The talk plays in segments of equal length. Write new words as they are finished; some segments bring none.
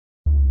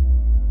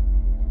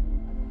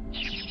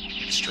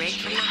Straight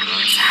from the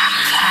heart.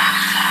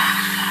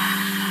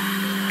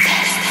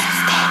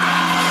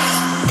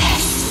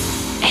 This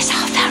is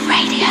Heartfeldt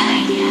Radio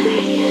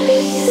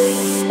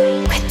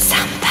with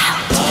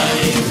Soundcloud.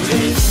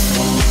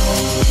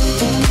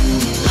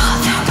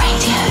 Heartfeldt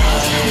Radio,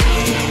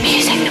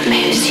 music that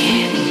moves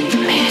you,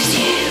 moves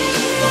you,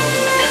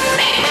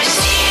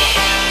 moves you.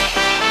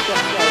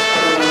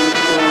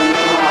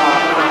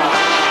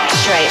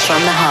 Straight from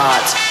the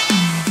heart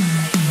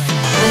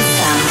with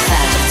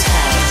Soundcloud.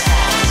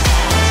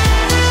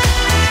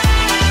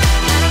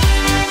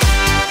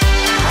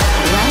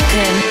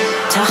 Welcome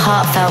to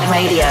Heartfeldt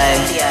Radio.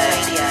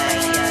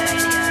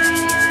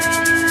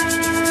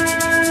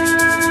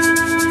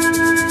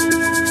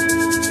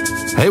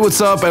 Hey,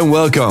 what's up and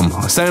welcome.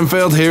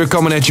 Feldt here,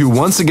 coming at you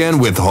once again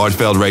with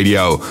Heartfeldt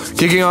Radio.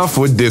 Kicking off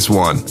with this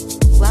one.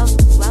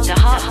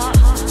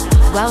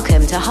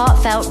 Welcome to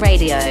Heartfeldt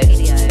Radio.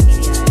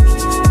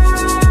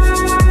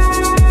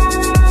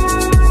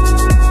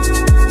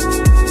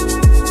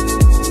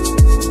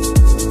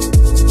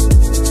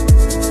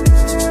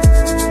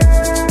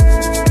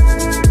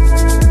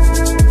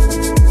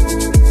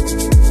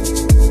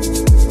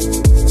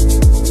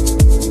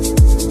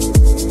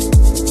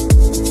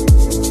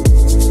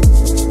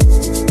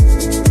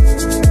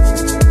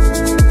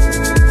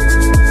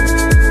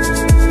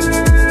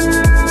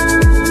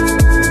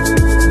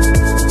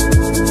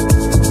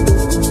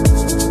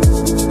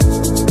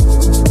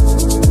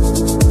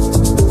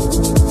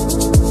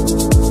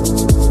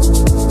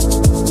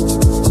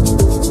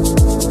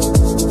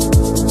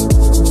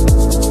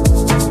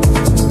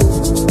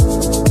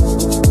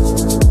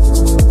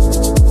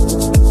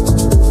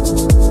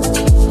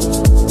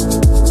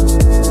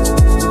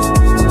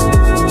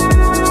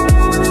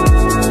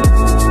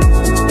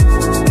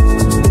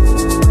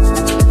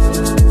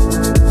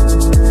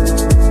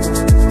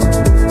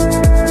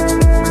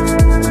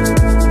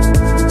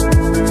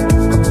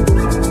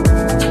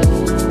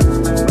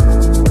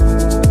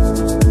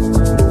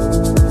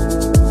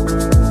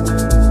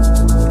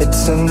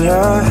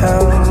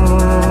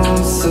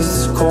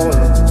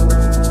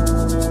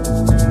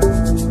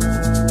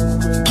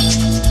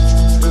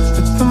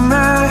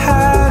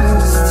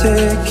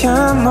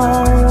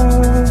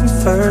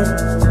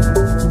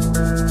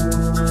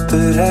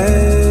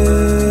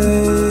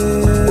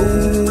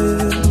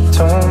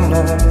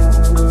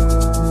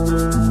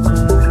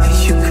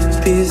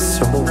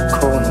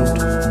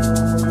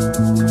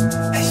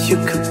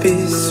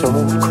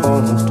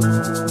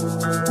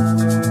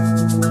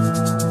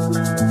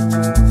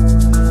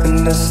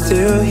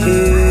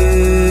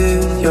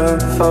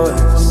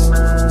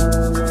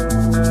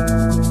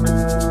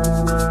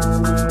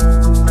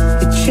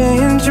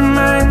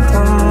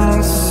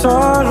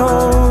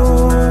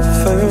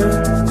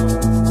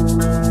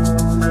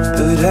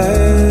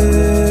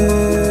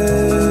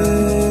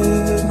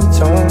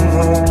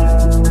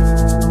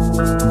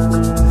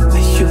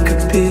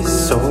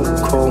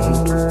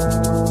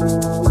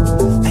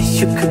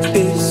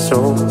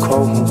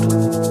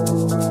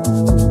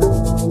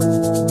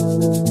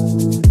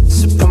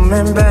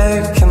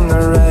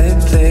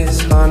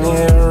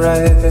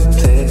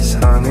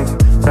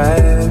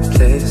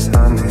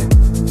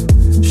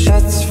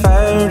 Shots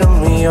fired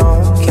and we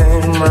all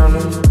came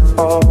running.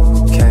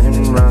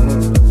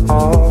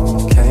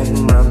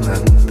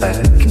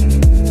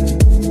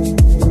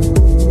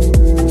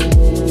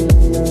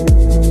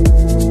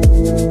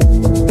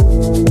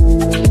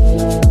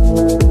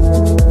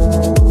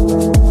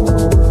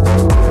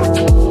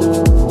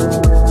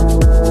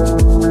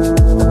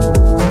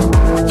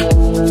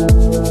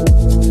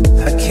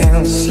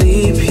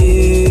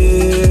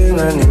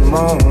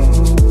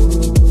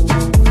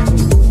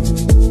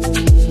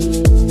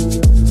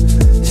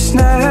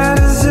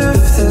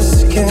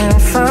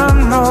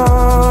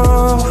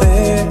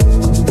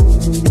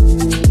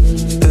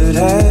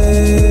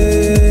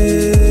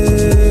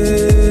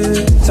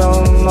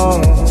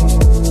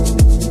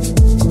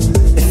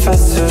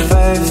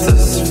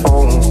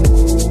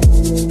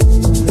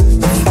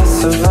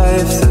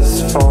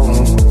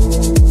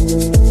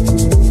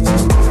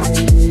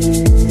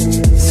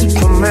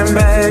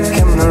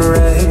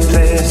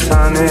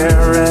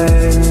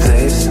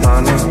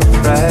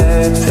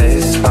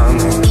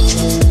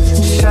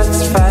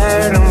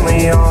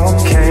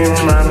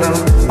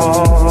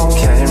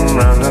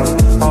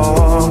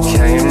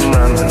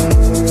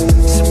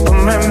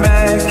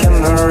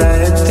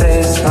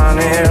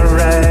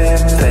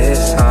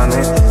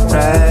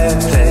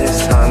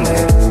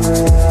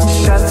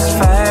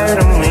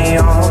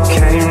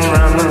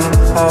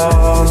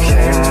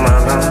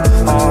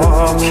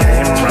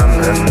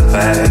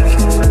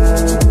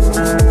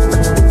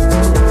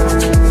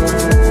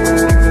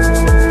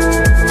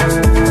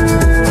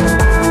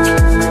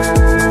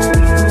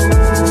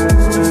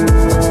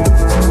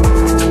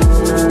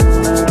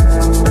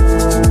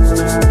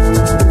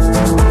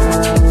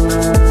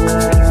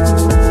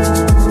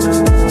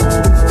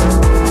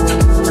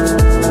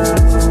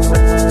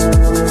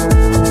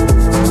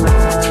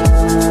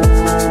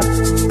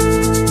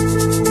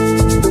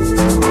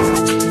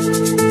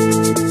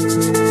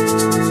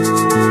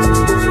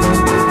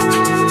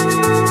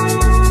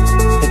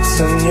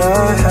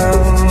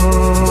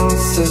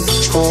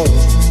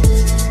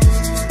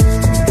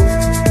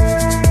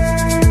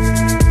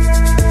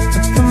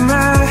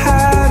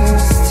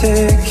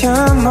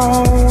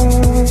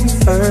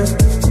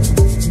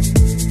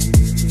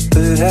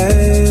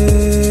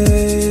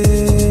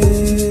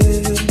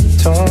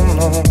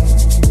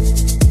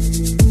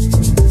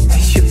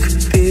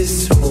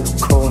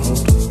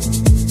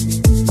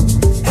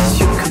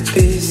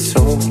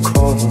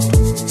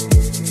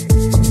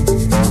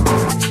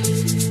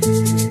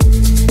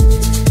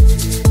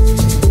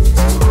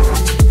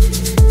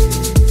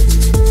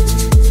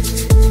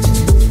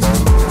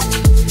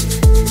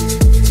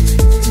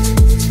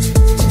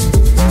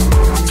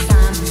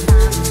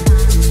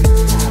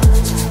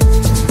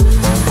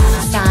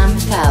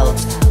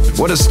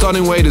 What a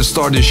stunning way to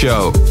start the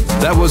show.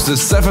 That was the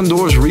Seven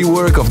Doors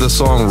rework of the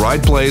song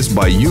Right Place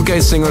by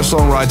UK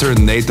singer-songwriter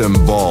Nathan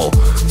Ball.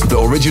 The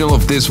original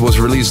of this was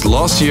released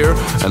last year,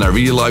 and I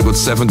really like what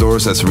Seven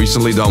Doors has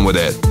recently done with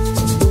it.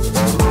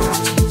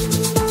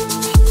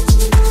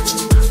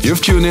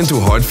 You've tuned into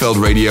Heartfeldt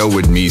Radio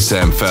with me,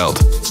 Sam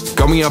Feldt.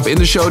 Coming up in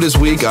the show this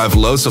week, I have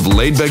loads of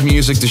laid-back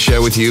music to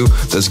share with you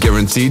that's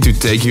guaranteed to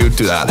take you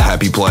to that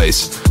happy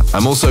place.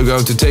 I'm also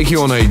going to take you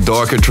on a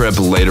darker trip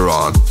later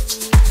on.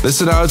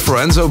 Listen out for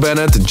Enzo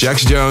Bennett,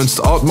 Jax Jones,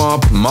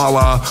 Oddmob,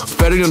 Mala,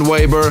 Ferdinand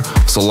Weber,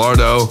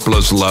 Solardo,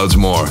 plus loads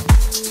more.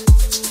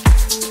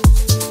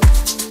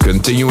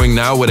 Continuing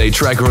now with a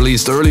track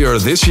released earlier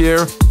this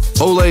year,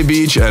 Ole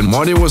Beach and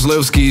Martin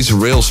Waslowski's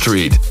Real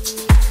Street.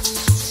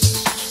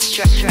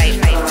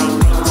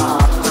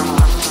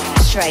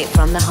 Straight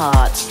from the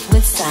heart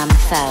with Sam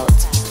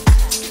Feldt.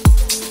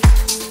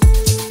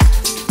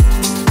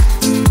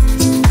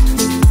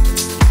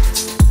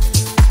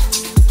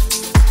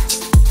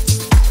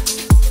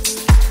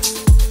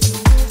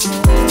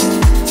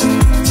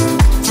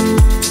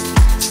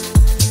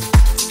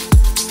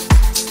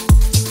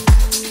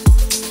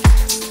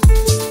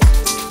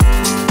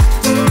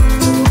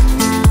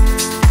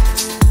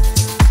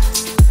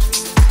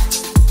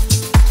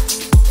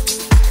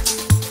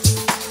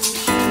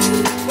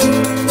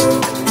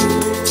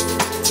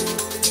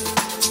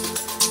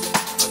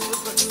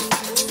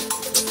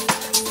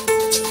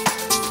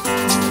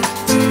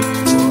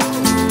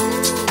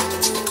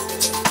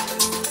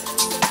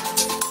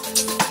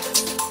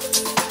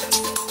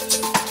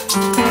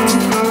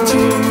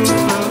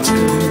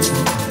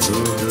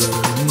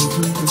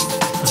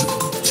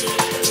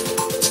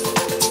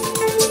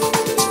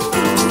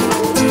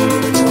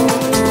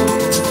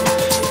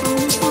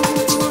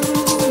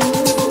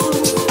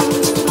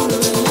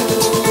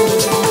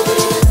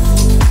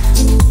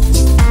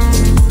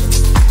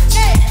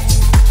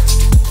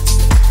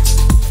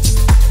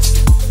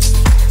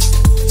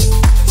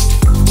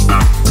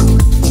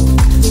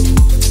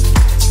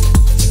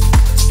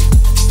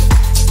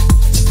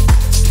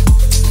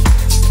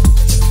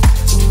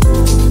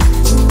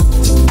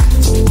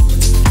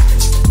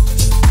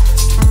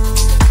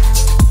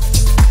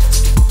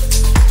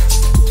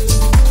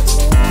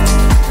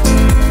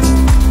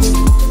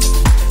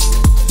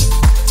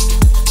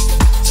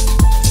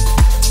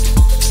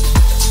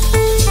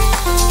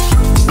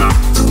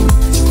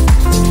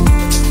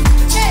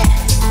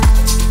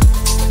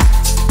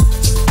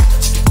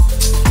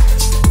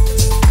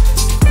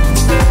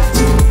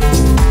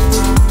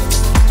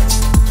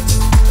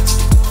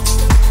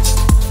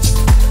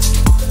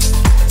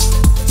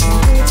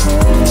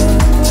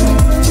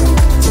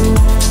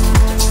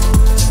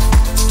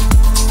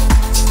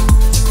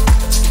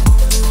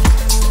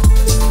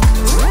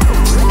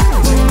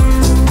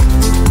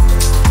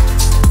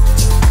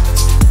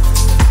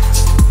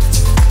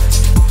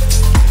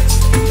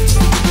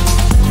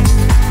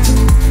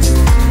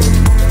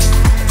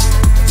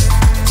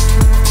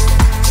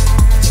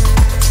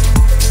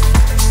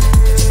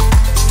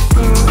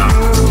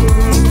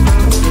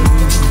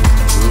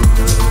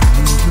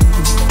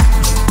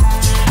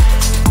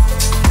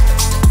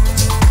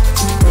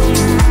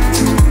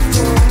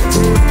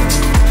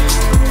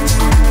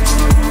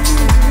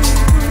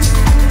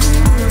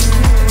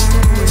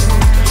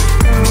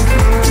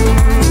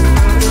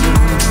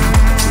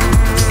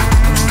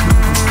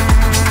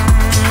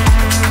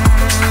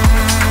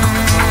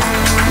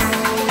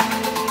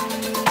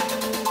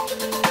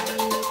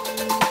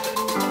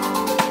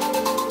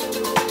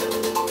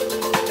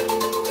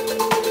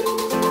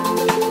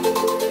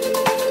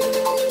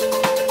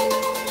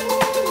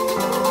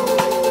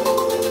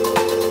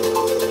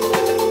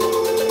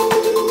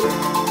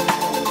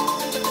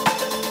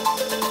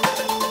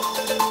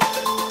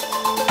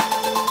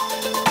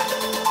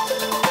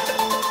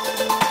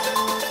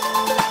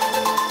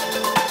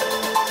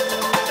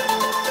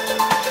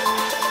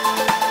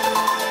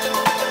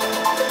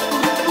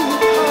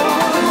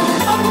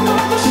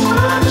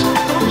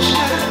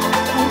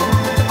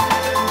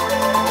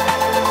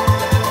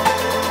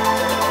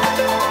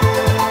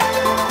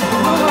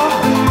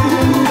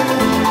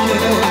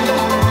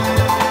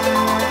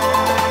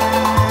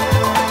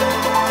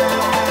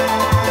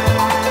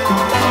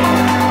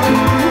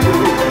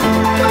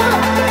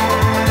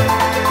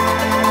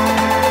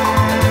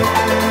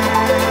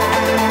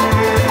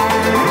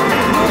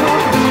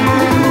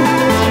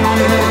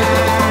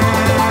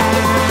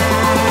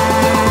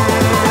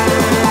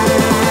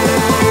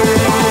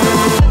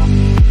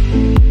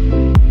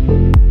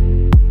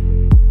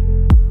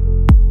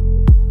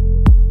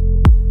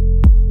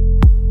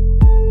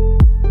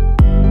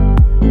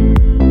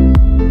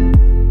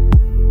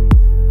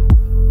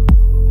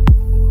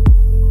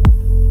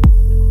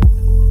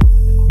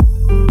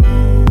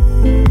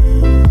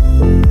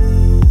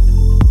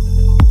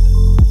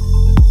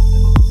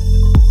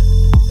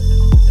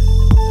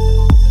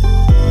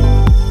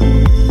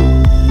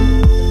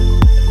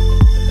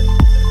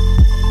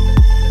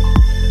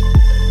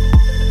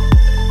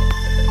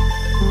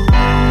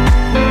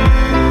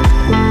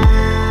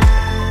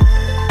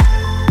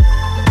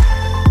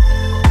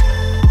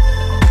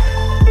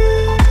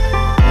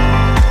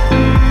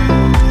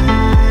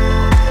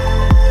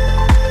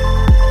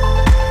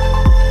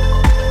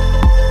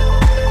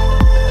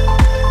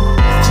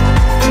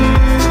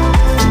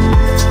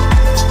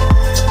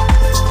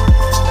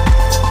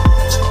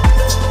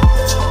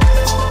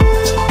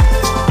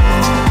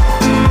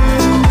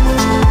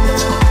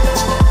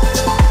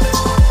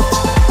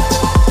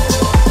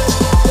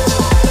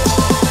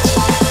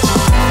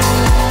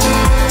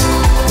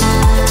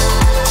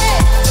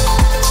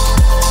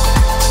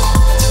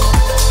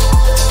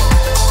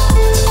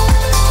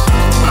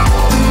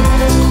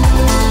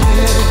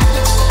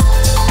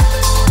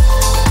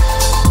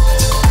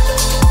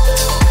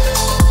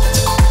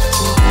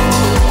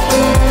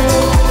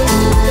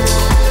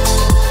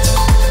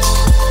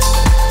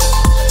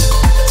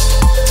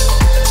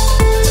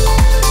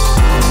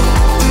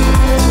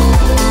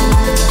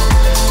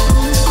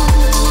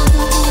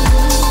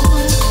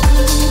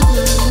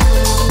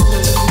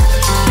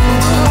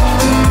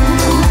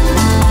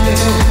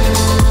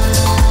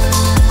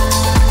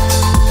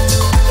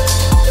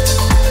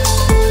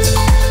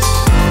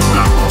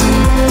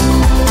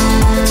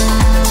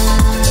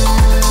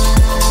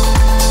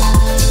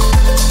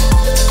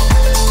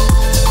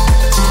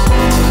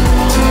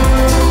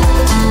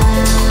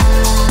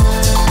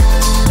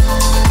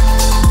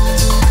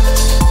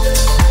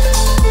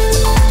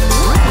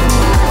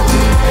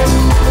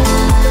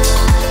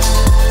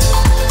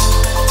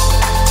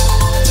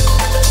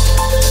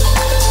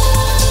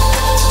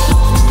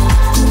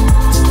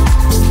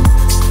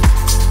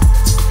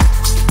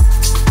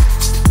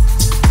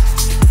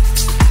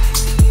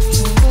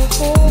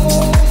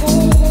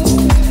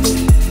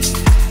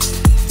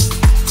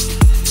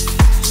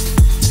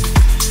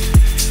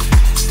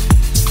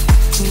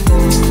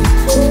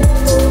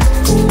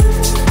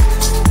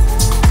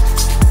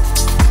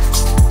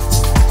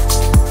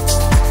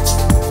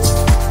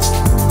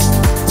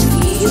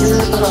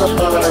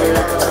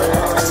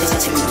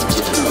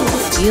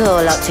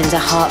 You're locked into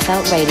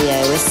Heartfeldt Radio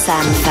with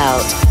Sam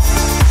Feldt.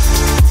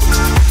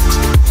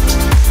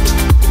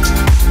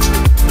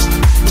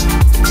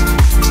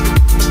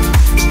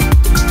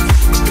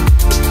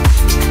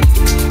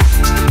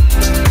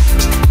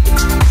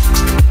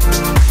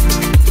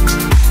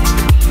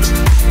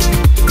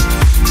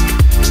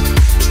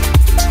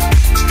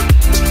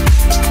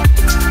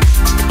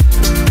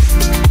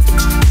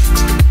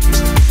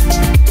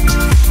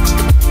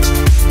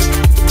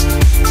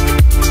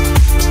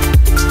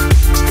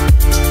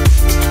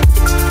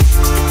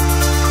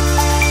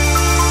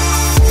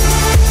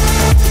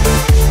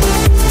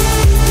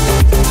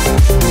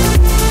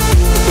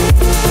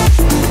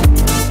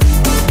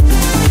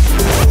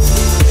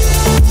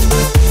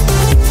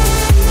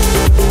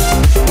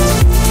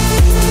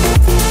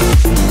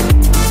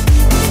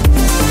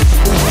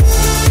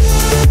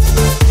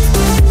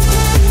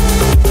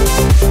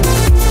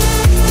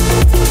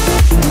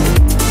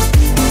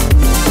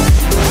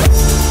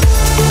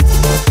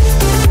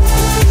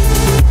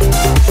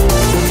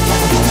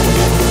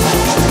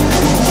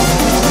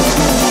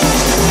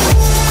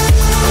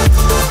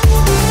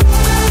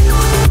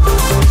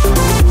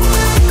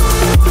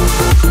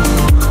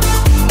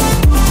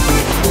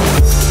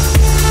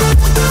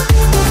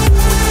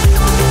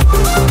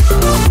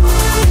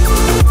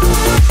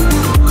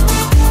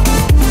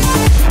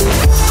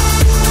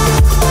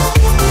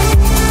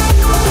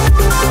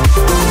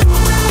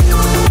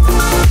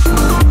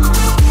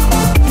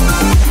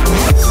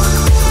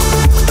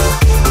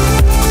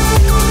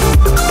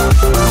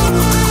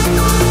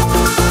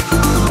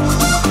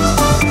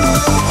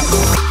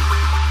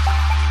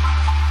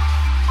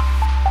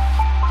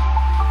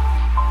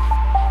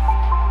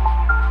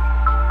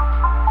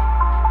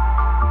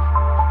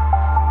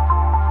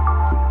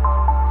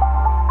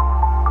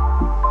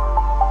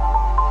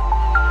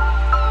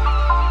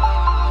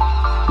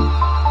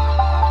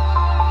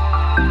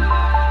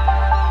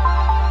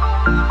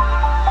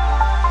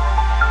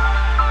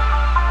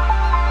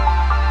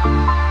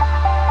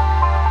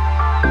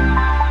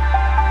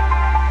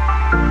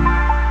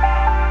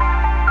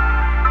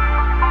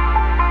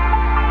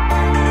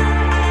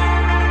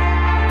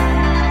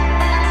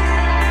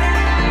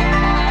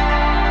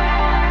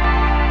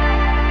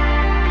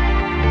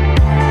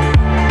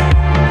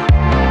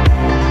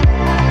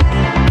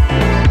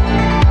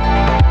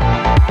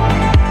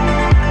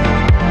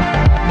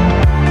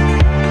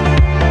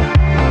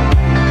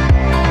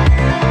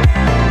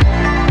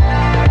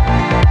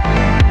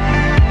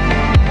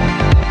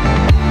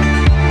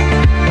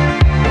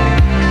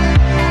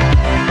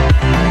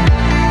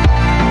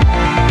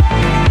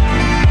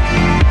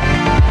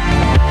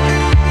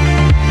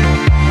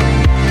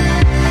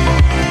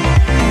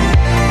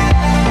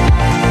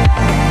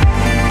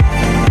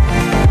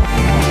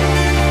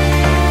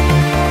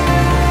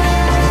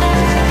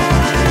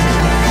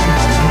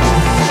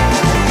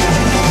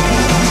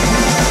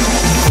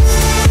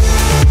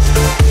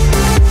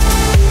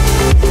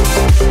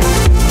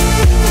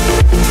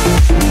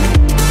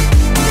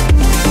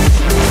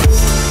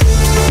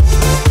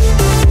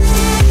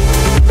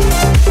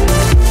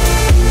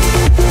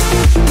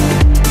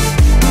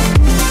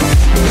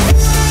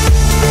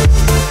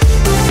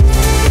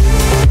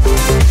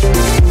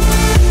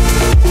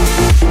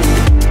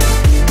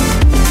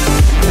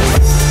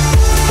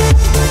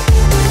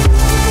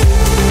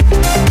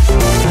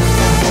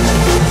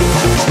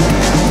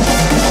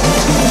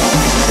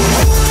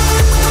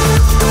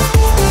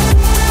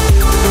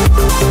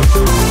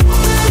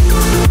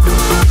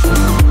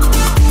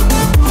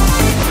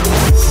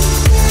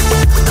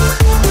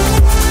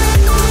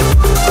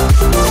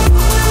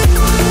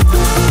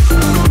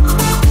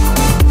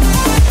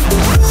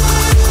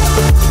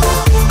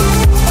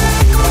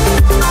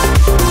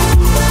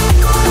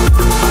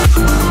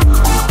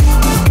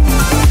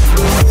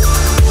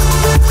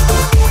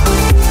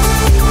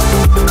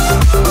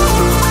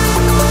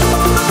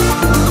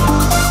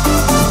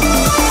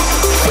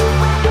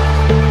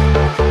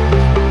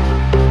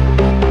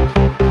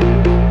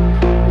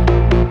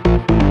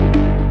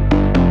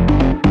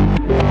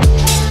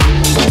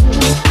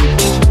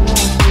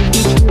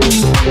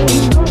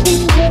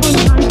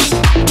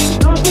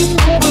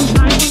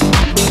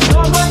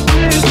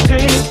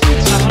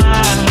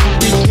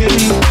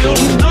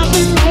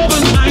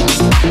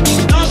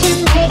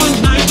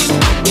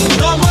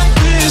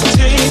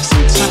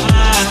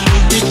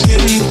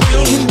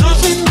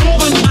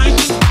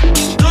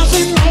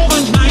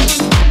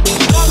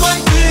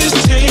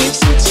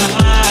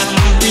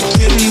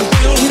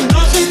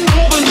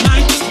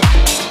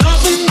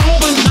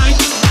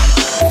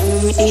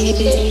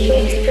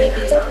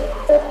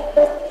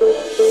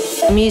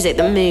 Music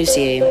that moves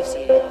you.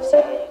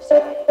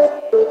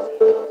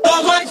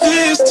 Love like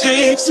this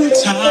takes some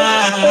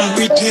time.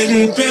 We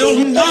didn't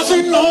build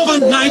nothing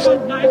overnight.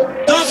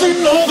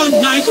 Nothing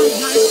overnight.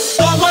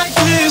 Love like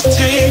this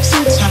takes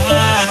some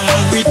time.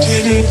 We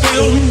didn't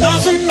build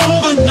nothing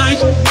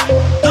overnight.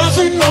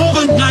 Nothing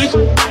overnight.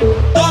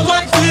 Love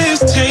like this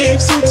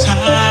takes some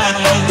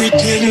time. We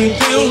didn't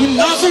build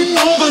nothing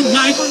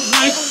overnight.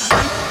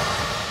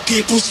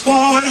 People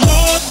swore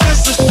hard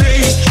as the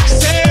face,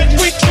 said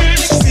we can't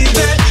see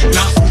that.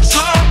 Now we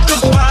talk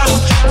about,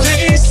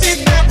 they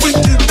see that we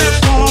did that.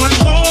 Swore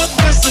hard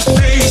as the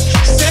face,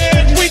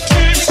 said we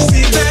can't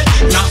see that.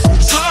 Now we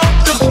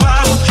talk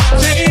about,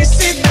 they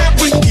see that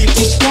we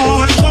people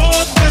swore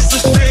hard as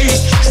the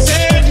face,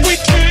 said we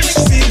can't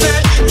see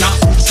that. Now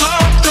we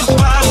talk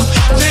about,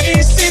 they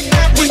see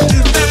that we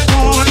did that.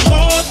 Swore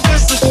hard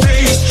as the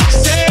face,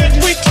 said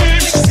we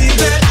can't see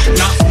that.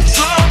 Now we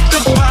talk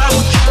about,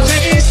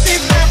 they see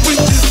that we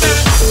did that.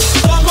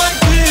 All my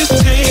years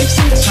take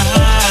some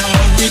time.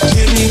 We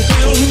didn't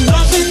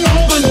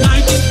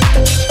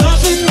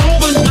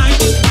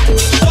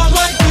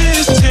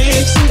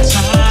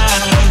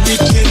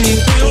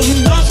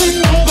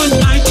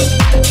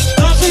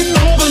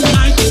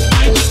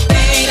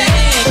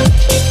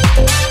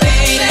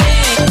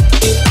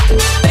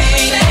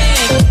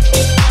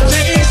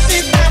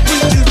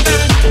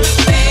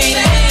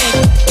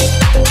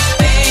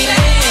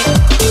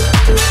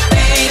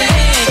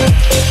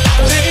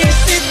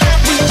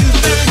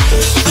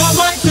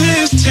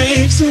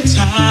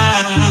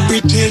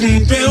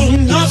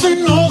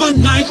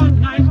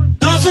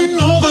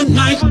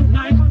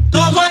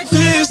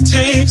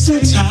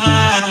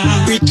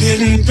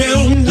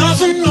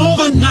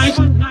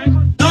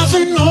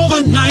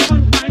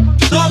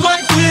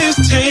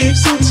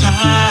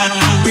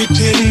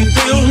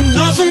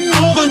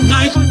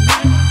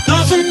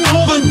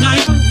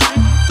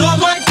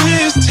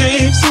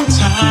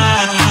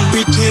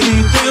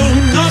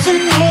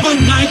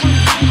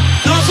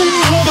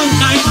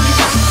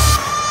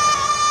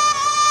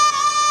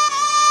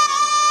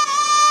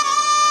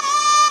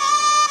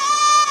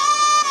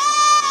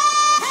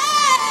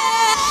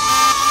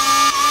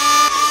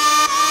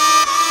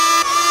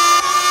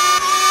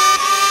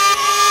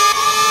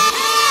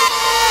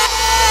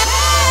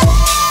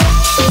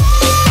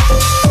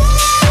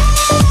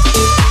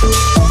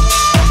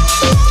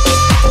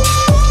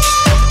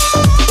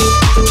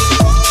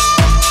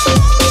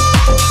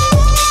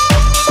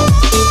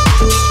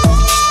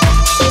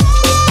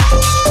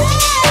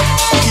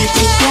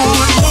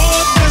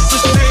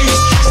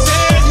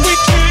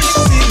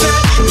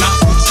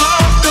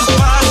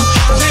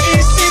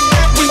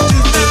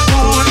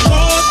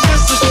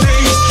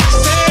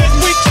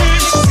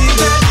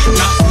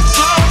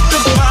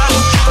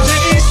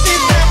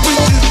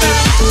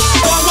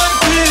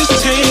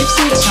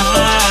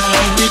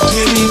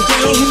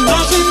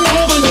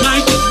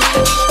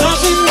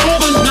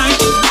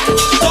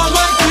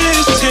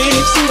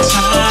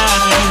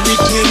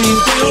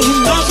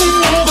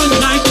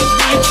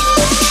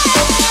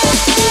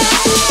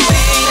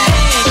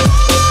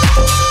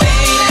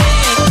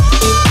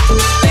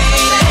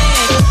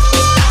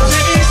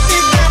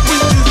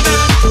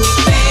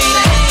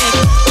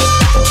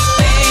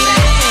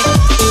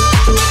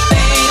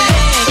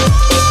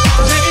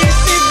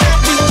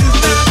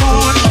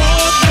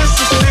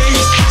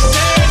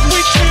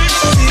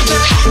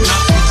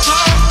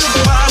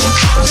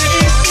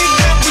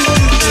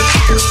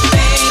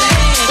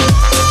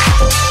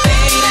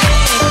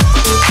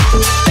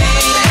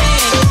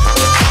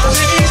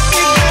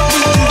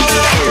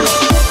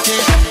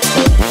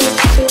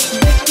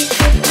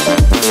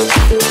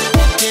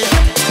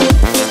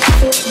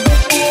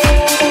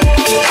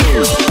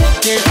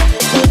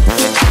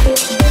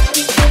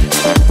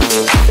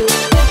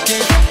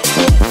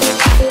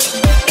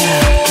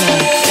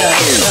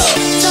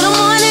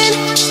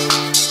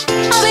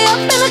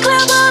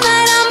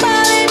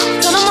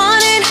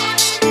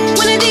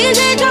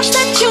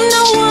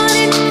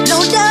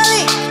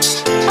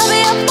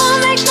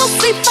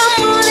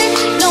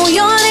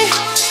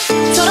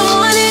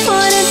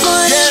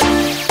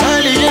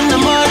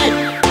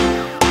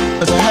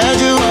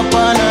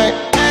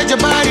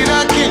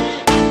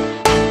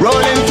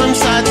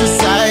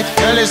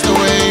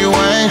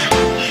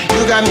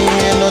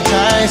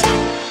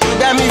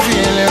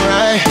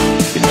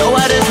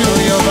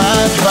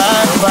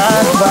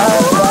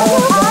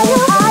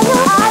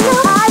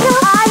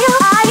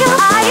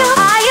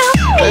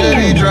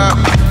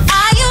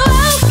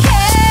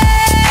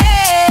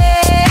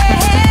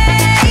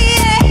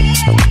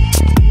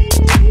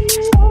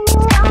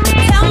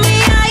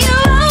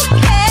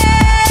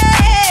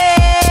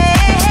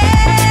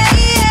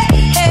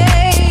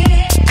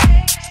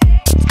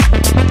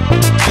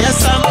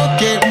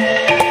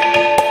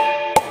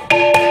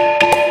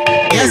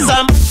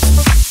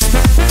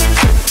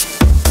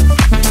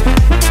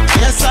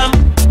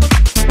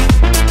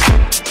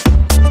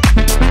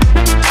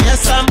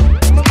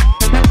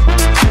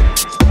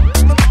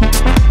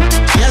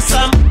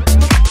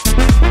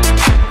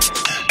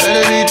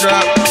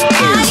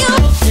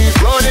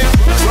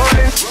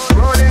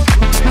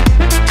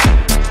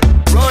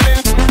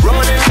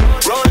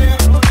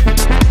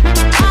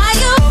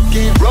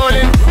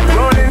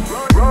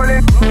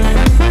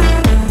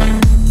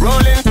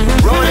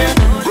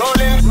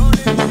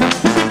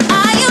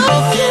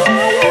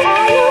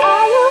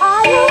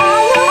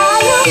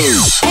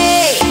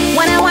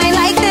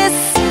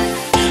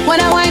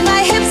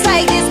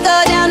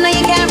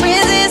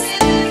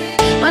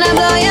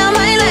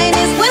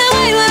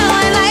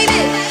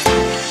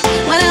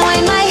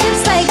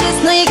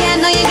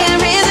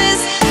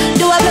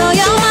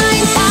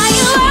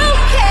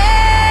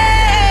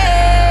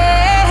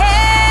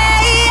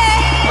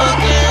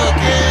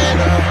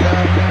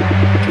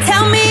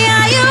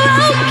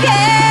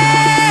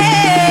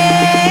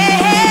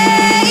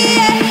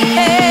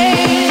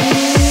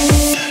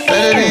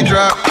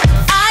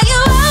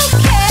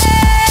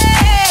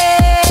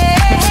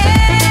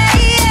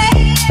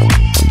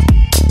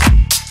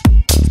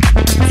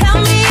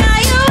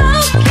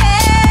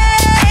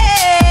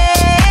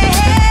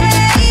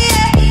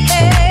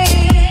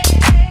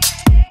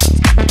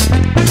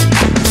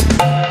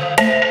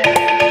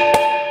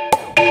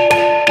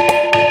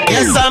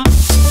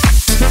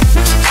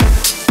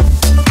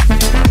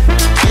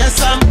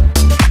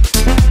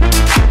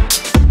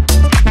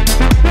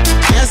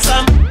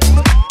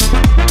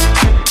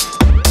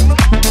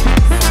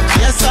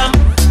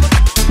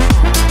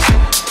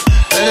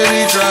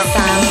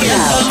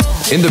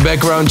In the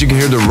background you can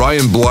hear the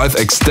Ryan Blythe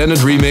extended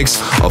remix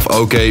of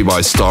OK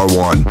by Star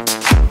One.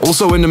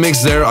 Also in the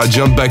mix there, I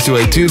jumped back to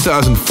a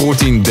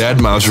 2014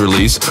 Deadmau5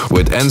 release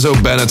with Enzo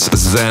Bennett's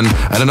Zen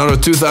and another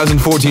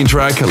 2014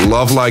 track,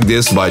 Love Like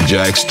This by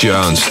Jax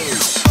Jones.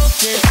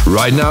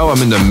 Right now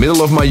I'm in the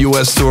middle of my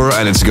US tour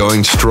and it's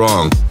going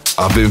strong.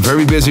 I've been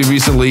very busy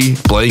recently,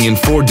 playing in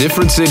 4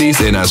 different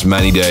cities in as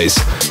many days.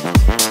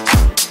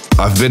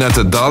 I've been at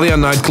the Dahlia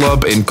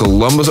nightclub in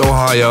Columbus,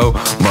 Ohio,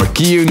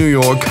 Marquee, New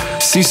York,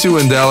 Sisu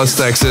in Dallas,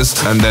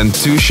 Texas, and then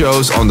 2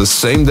 shows on the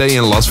same day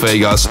in Las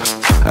Vegas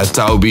at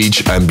Tau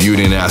Beach and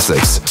Beauty in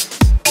Essex.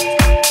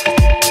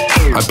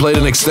 I played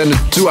an extended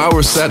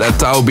 2-hour set at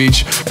Tau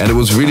Beach and it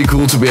was really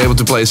cool to be able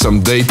to play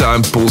some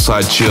daytime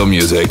poolside chill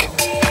music.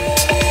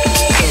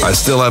 I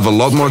still have a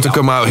lot more to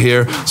come out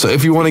here, so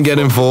if you want to get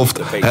involved,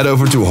 head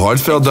over to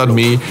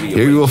heartfeldt.me.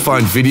 Here you will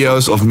find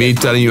videos of me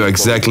telling you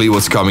exactly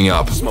what's coming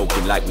up.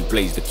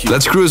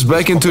 Let's cruise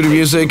back into the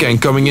music,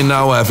 and coming in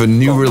now I have a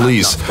new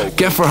release.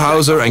 Keffer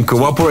Hauser and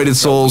Cooperated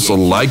Souls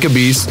on Like a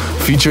Beast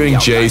featuring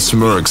Jay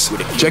Smirks.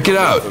 Check it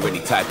out. No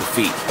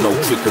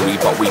trickery,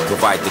 but we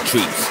provide the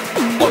treats.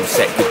 On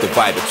set, give the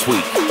vibe a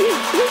tweak.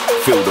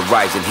 Feel the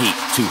rising heat,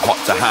 too hot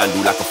to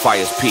handle like a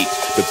fire's peak.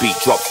 The beat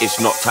drops, it's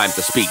not time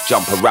to speak.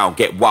 Jump around,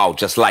 get wild,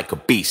 just like a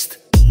beast.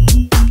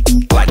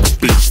 Like a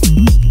beast.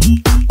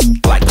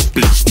 Like a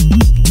beast.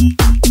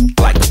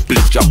 Like a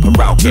beast, jump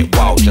around, get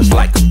wild, just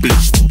like a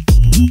beast.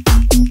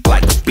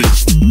 Like a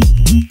beast.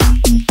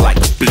 Like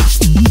a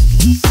beast.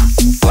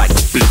 Like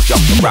a beast,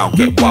 jump around,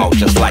 get wild,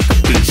 just like a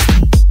beast.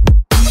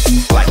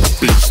 Like a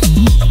beast.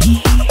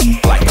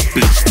 Like a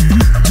beast.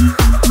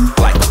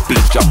 Like a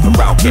beast, jump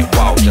around, get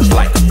wild, just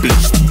like a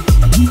beast.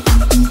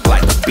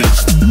 Like a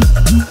beast.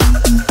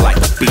 Like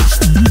a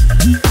beast.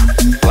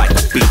 Like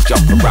a beast,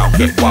 jump around,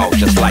 get wild,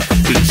 just like a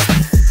beast.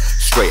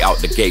 Straight out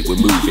the gate we're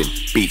moving,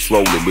 beats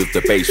rolling with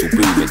the bass all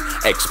booming.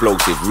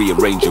 Explosive,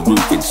 rearrange your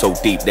roofing, so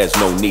deep there's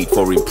no need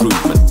for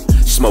improvement.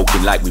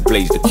 Smoking like we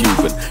blaze the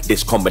Cuban,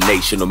 this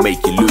combination will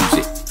make you lose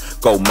it.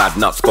 Go mad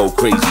nuts, go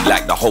crazy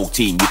like the whole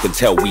team, you can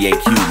tell we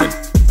ain't human.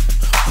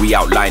 We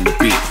outline the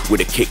beat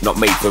with a kick not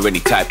made for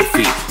any type of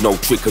feat. No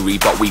trickery,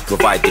 but we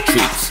provide the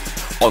treats.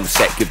 On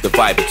set, give the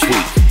vibe a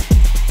tweak.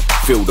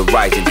 Feel the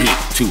rising heat,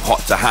 too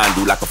hot to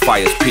handle like a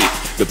fire's peak.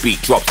 The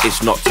beat drops,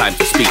 it's not time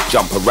to speak.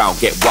 Jump around,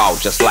 get wild,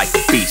 just like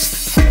a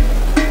beast.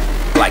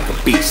 Like a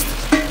beast.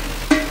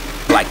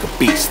 Like a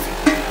beast.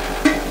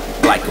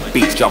 Like a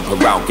beast, jump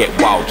around, get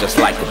wild, just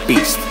like a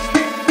beast.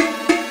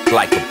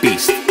 Like a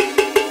beast.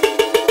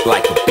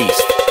 Like a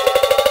beast.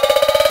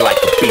 Like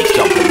a beast,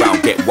 jump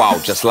around, get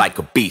wild, just like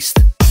a beast.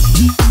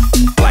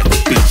 Like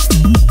a beast.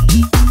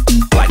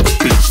 Like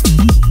a beast.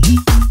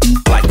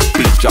 Like a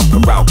beast,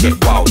 jump around,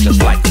 get wild,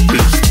 just like a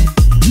beast.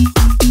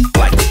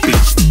 Like a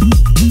beast.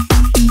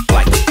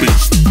 Like a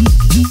beast.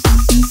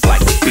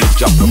 Like a beast,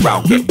 jump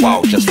around, get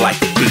wild, just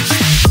like a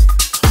beast.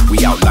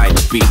 We outline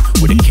the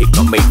beat with a kick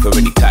not made for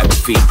any type of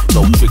feat.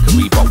 No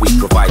trickery, but we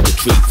provide the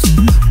treats.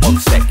 On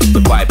set, give the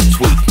vibe a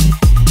tweak.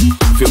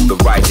 Feel the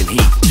rising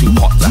heat, too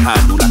hot to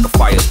handle like a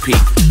fire's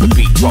peak. The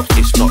beat drops,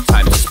 it's not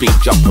time to speak.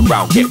 Jump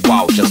around, get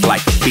wild, just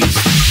like a beast.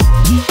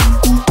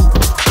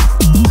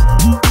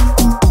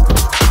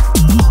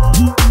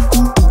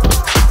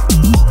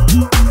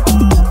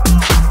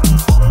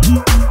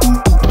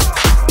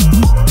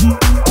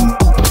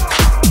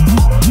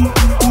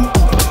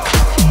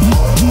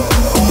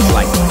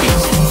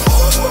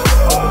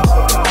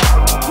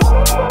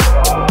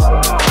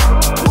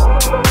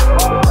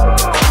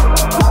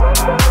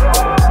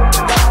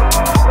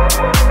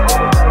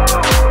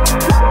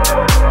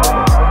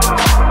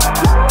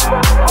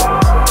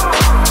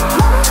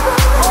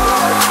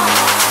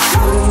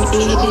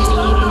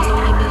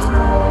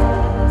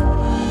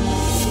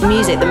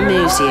 Music that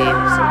moves you.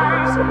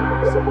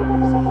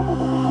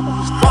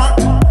 Stuck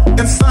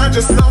inside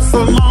yourself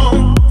so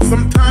long.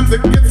 Sometimes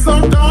it gets so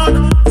dark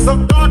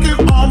you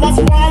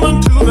almost fall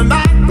into the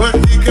night. But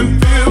he can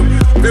feel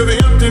the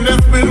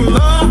emptiness with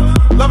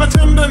love and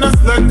tenderness.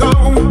 Let go,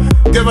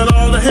 give it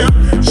all to him,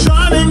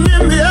 shining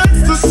in the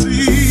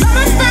ecstasy.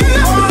 Let it be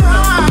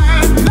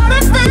alright. Let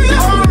it be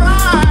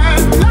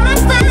alright. Let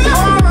it be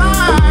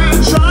alright.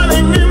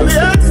 Shining in the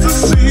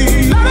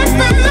ecstasy. Let it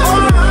be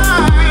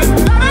alright.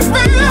 Let it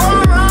be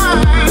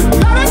alright.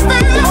 Let it be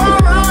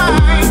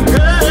alright.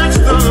 Catch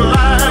the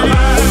light.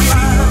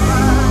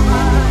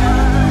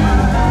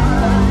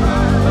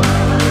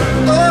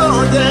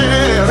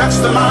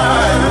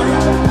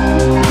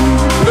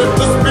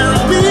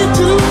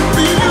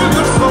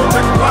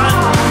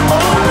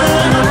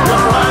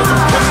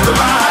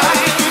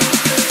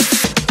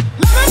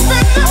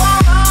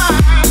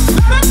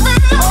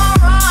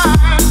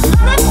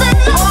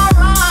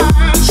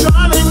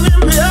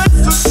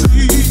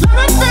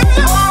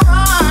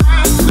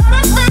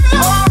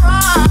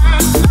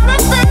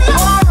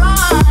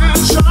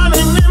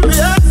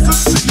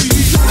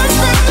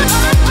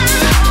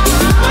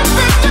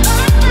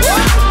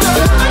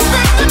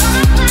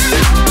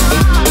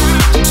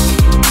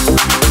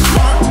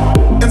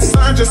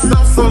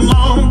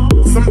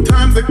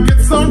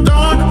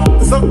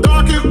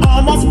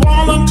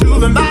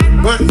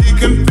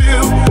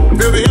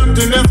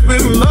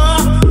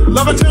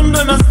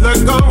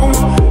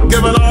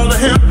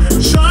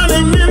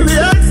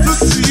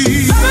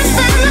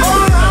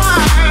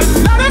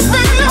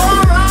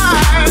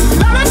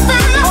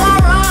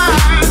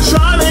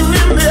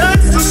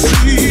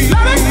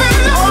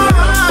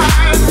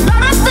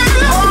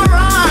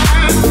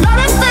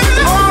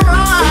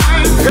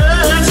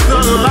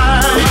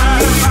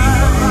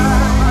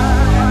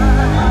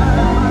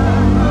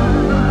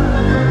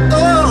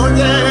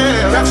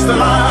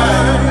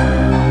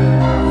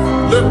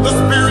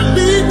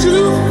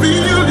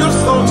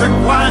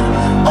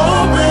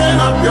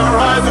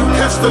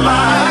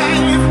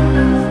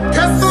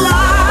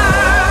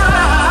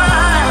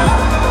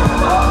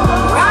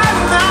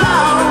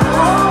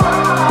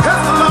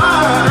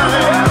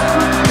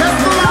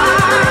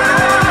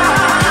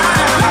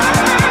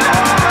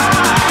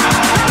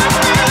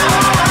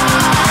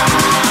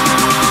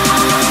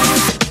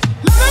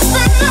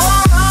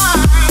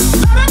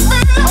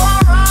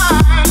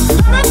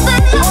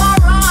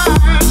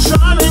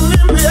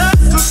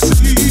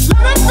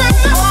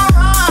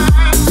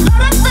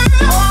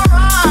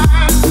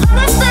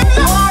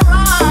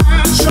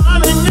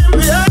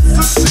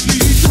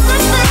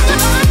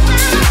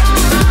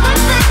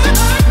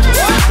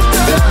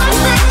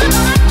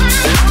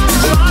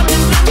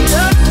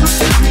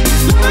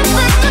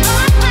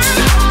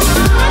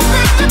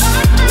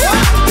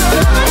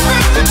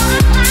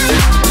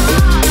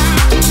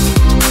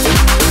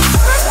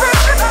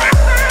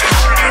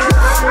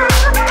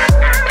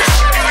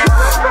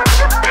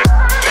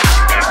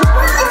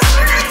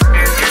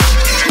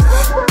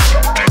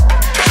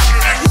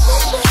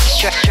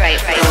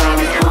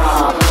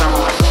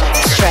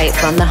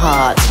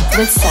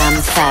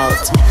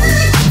 Feldt.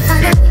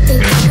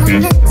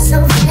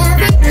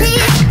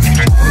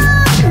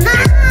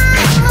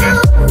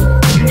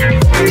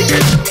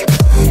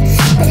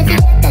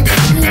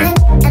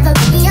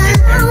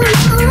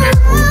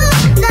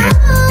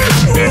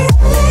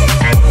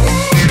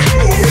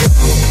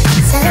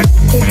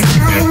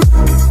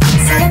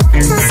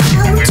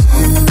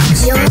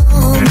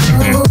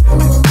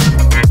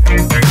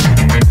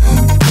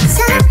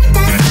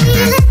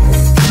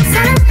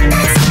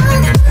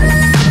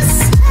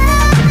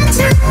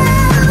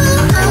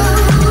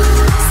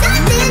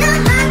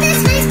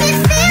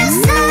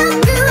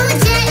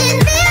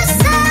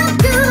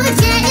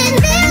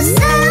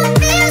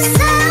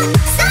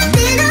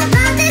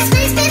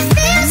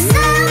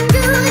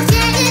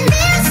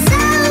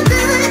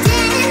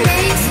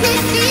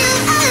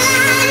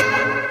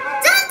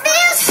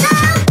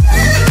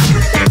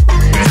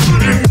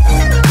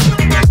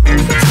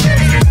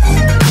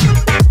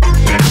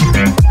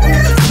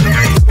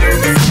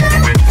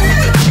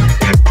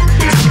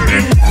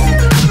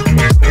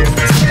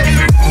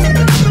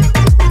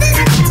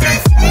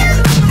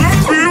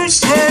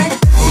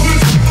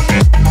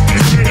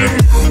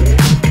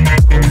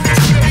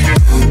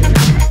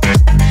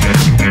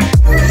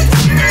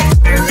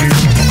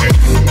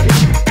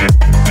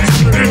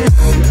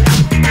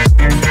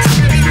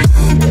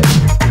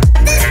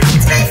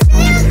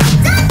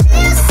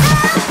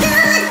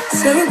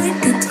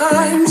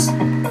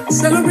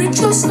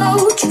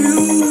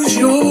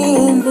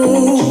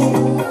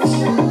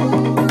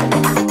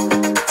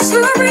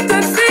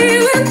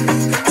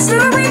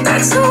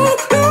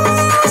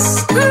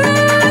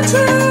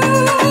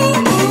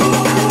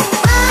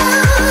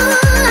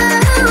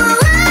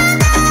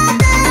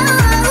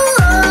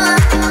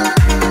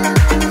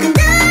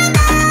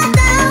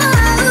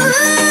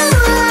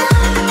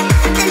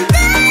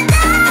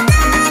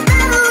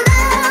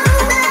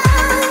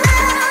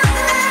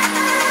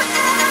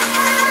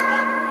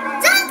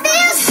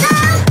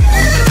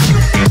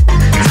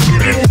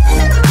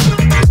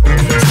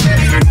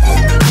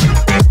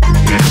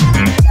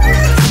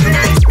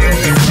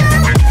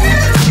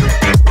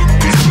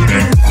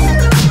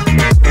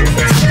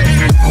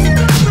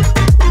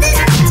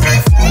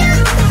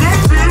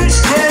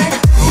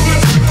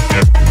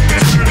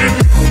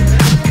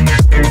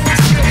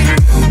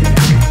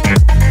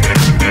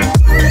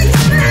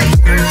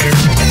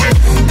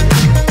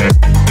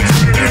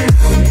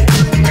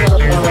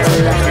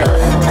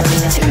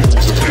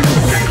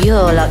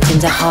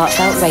 To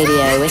Heartfeldt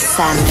Radio with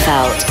Sam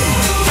Feldt.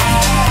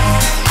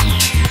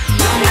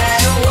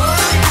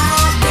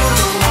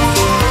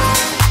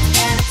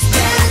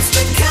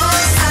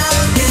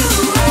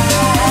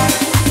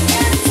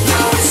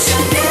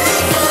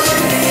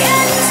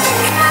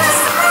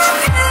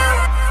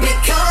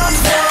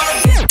 Because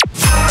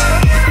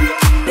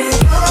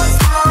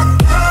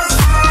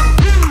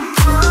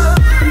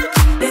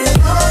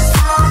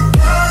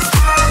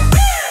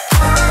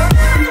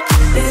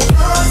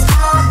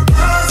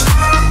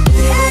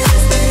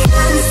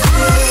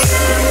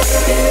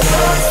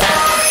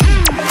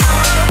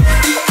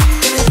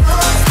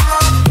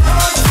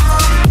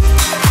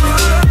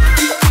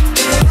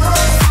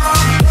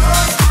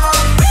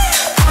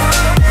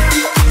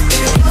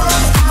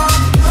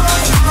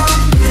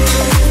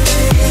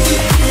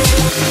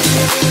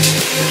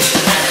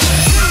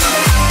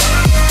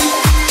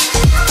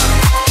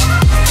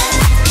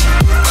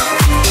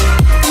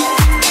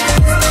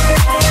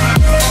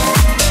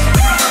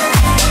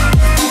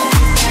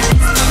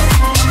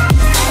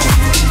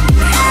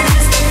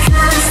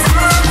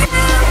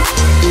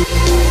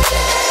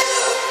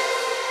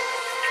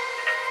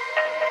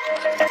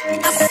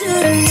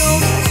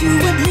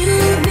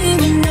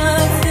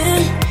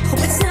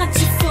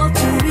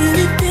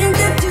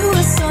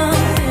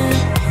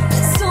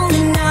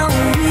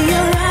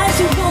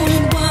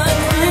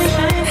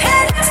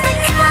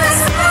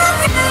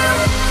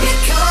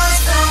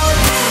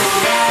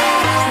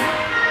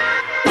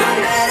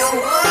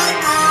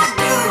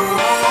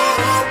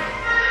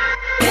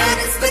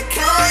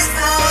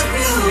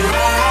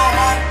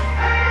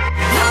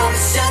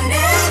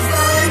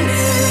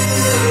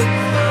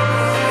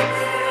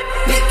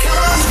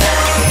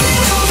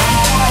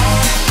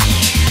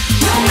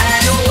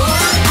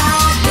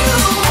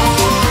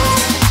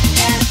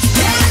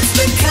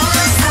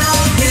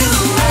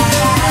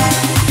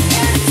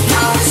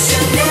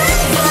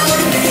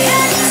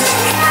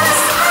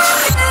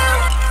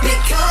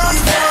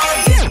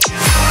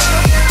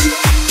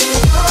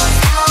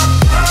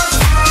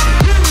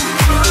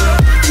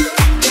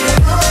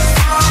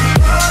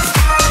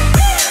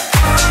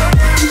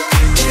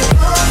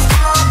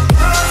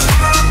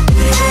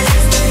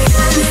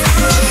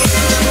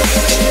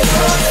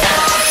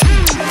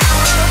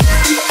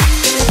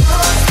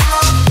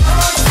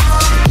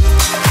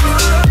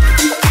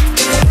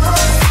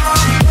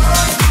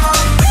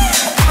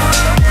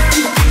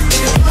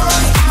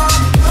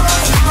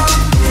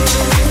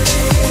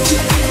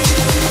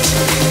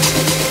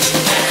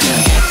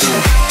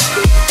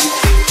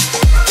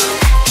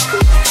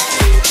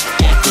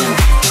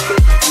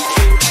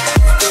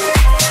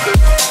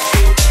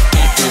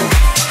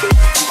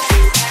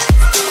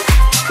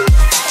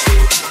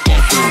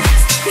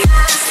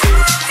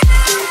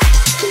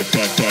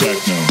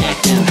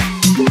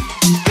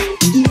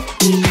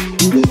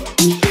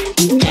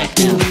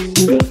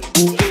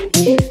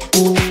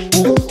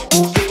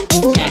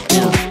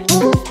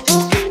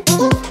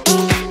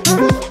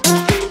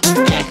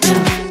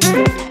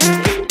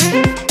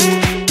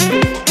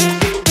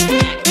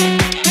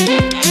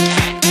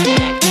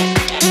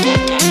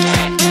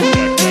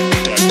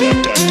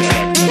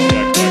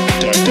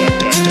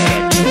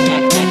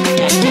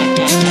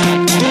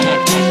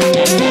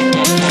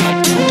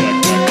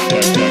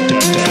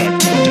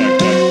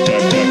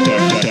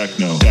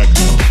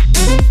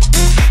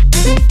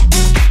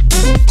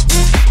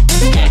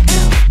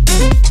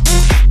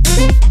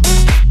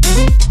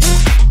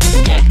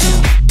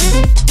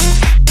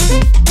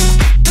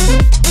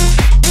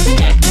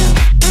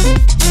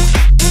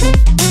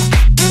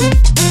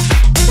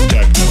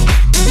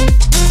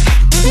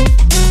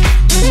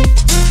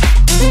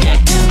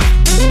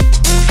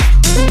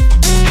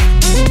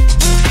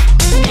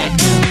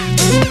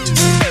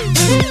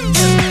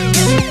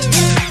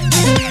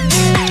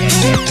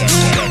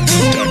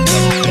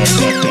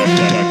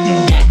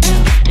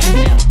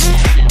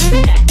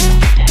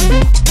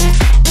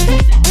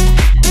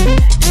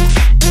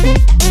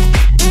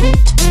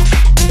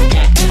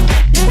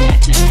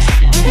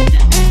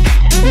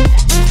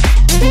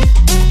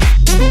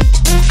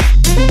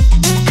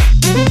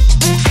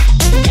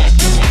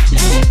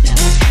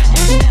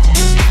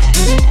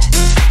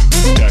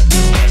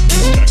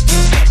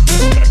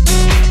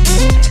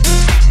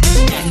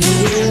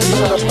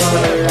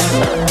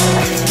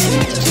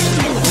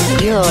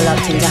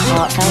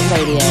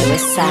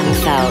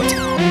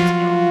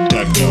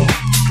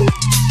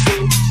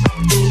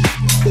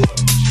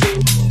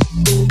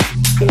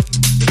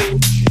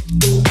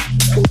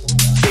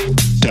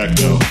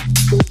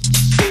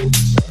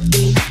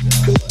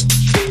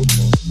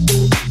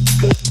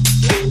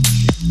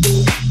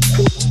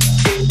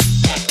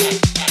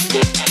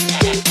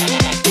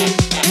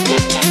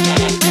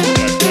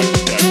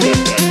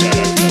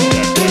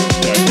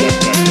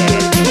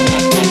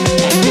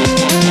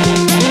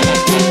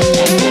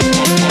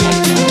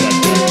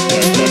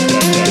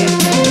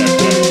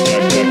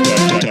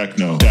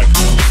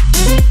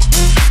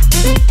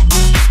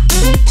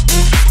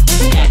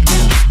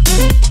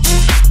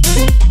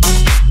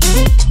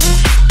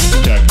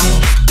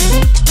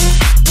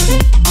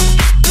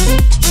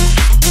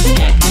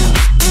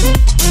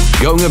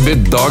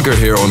bit darker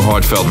here on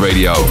Heartfeldt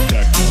Radio.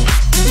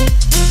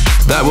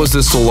 That was the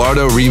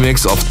Solardo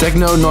remix of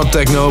Techno Not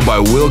Techno by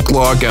Will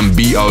Clark and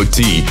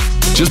B.O.T.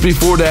 Just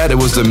before that, it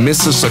was the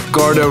Mr.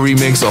 Sacardo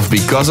remix of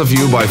Because of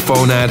You by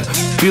Phonehead,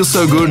 Feel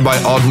So Good by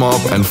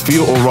Oddmob, and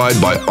Feel Alright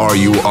by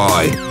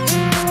RUI.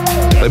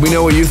 Let me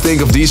know what you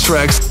think of these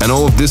tracks and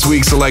all of this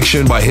week's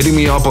selection by hitting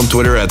me up on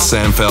Twitter at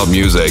Feldt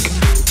Music.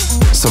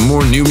 Some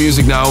more new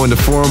music now in the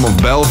form of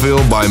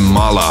Belleville by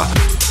Mala.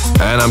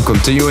 And I'm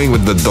continuing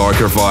with the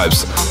darker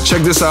vibes.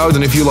 Check this out,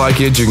 and if you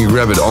like it, you can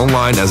grab it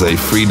online as a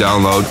free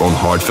download on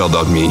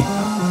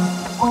heartfeldt.me.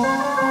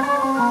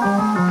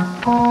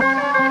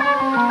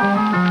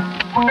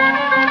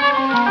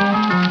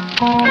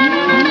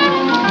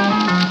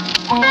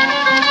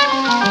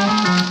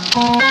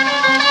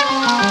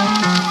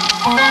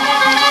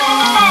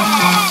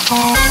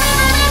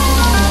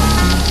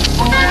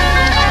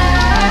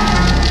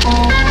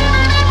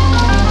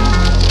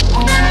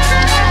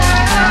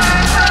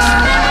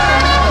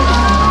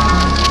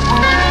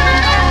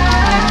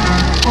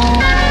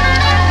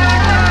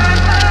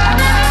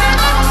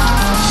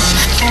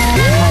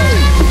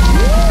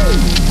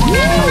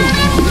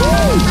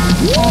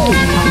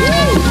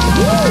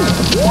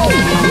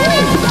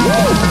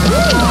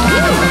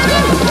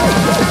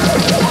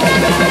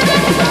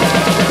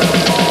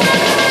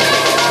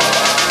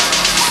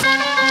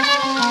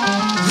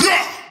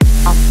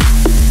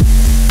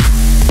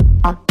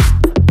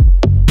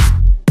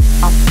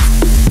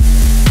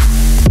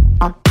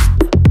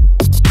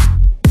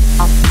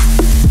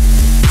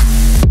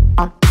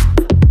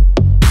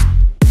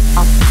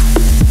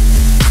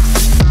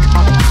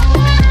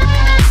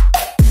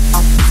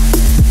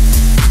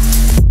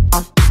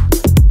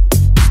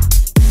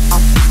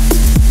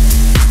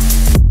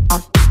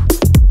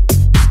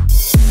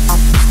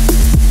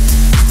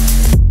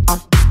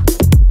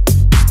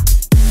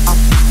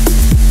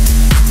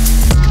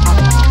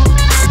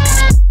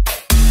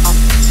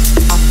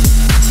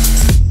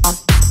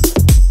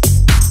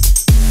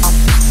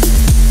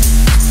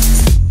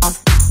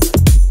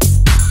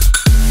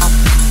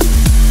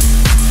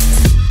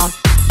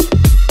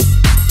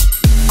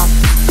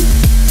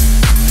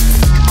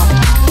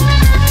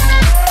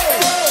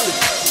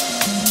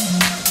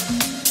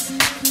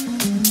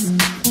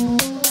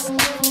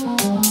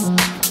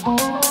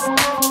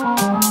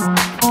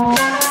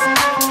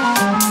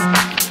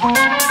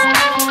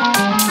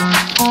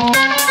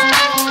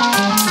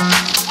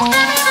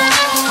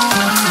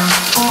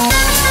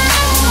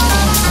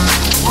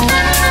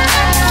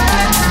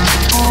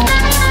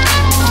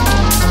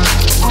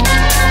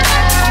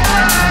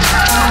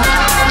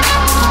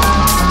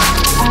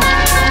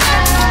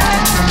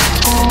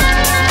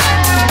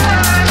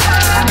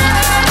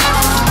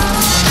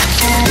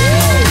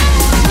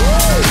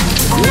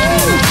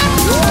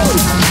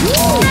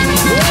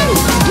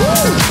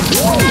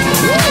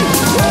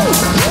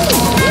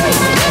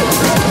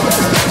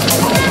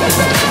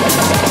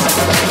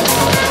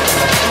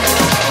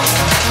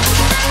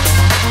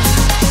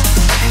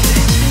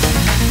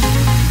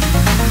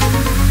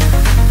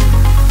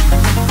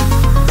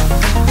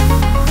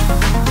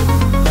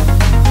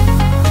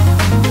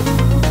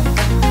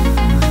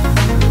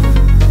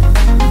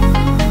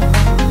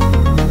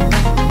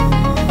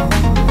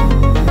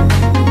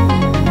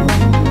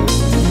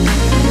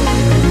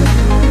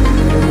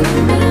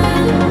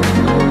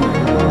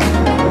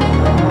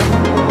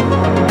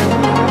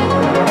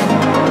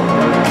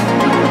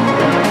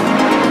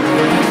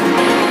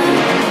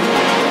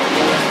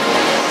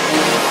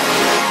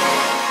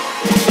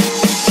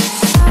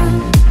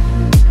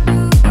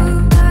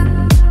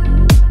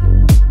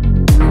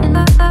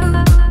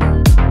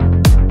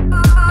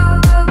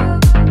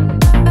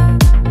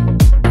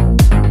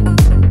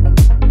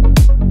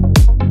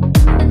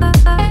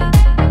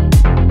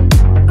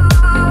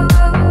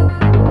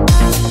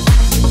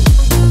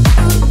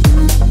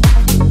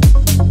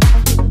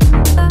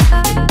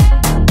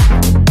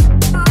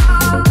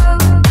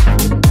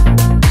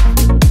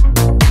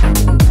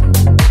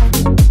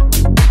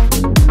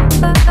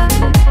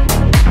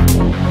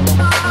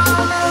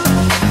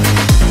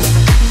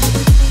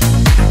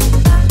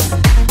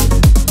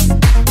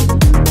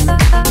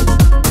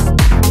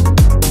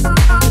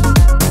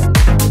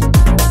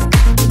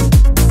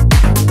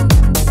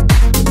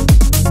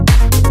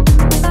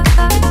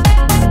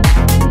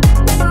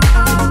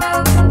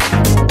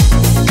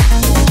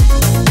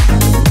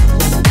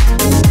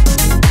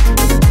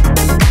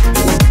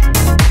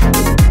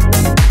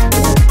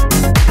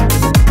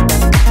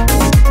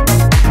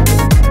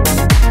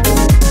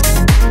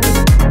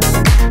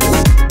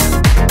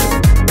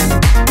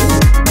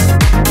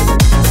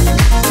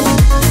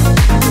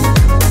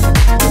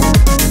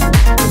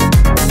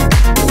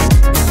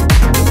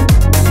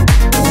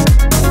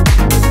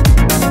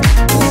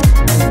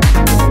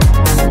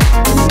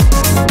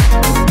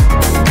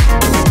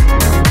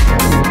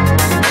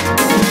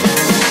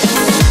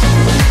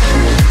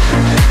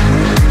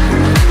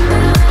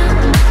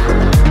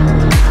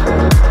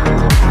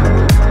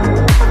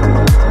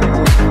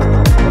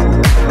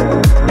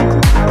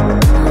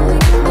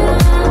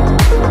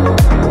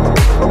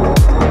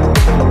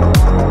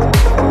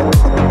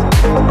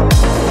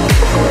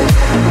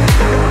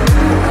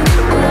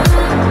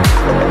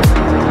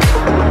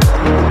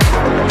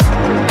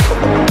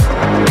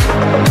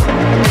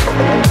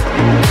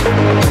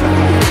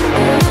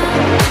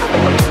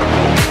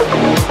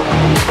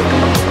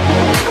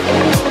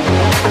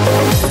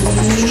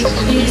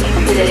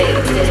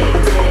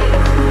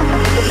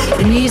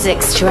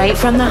 music straight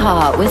from the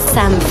heart with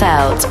Sam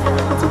Feldt.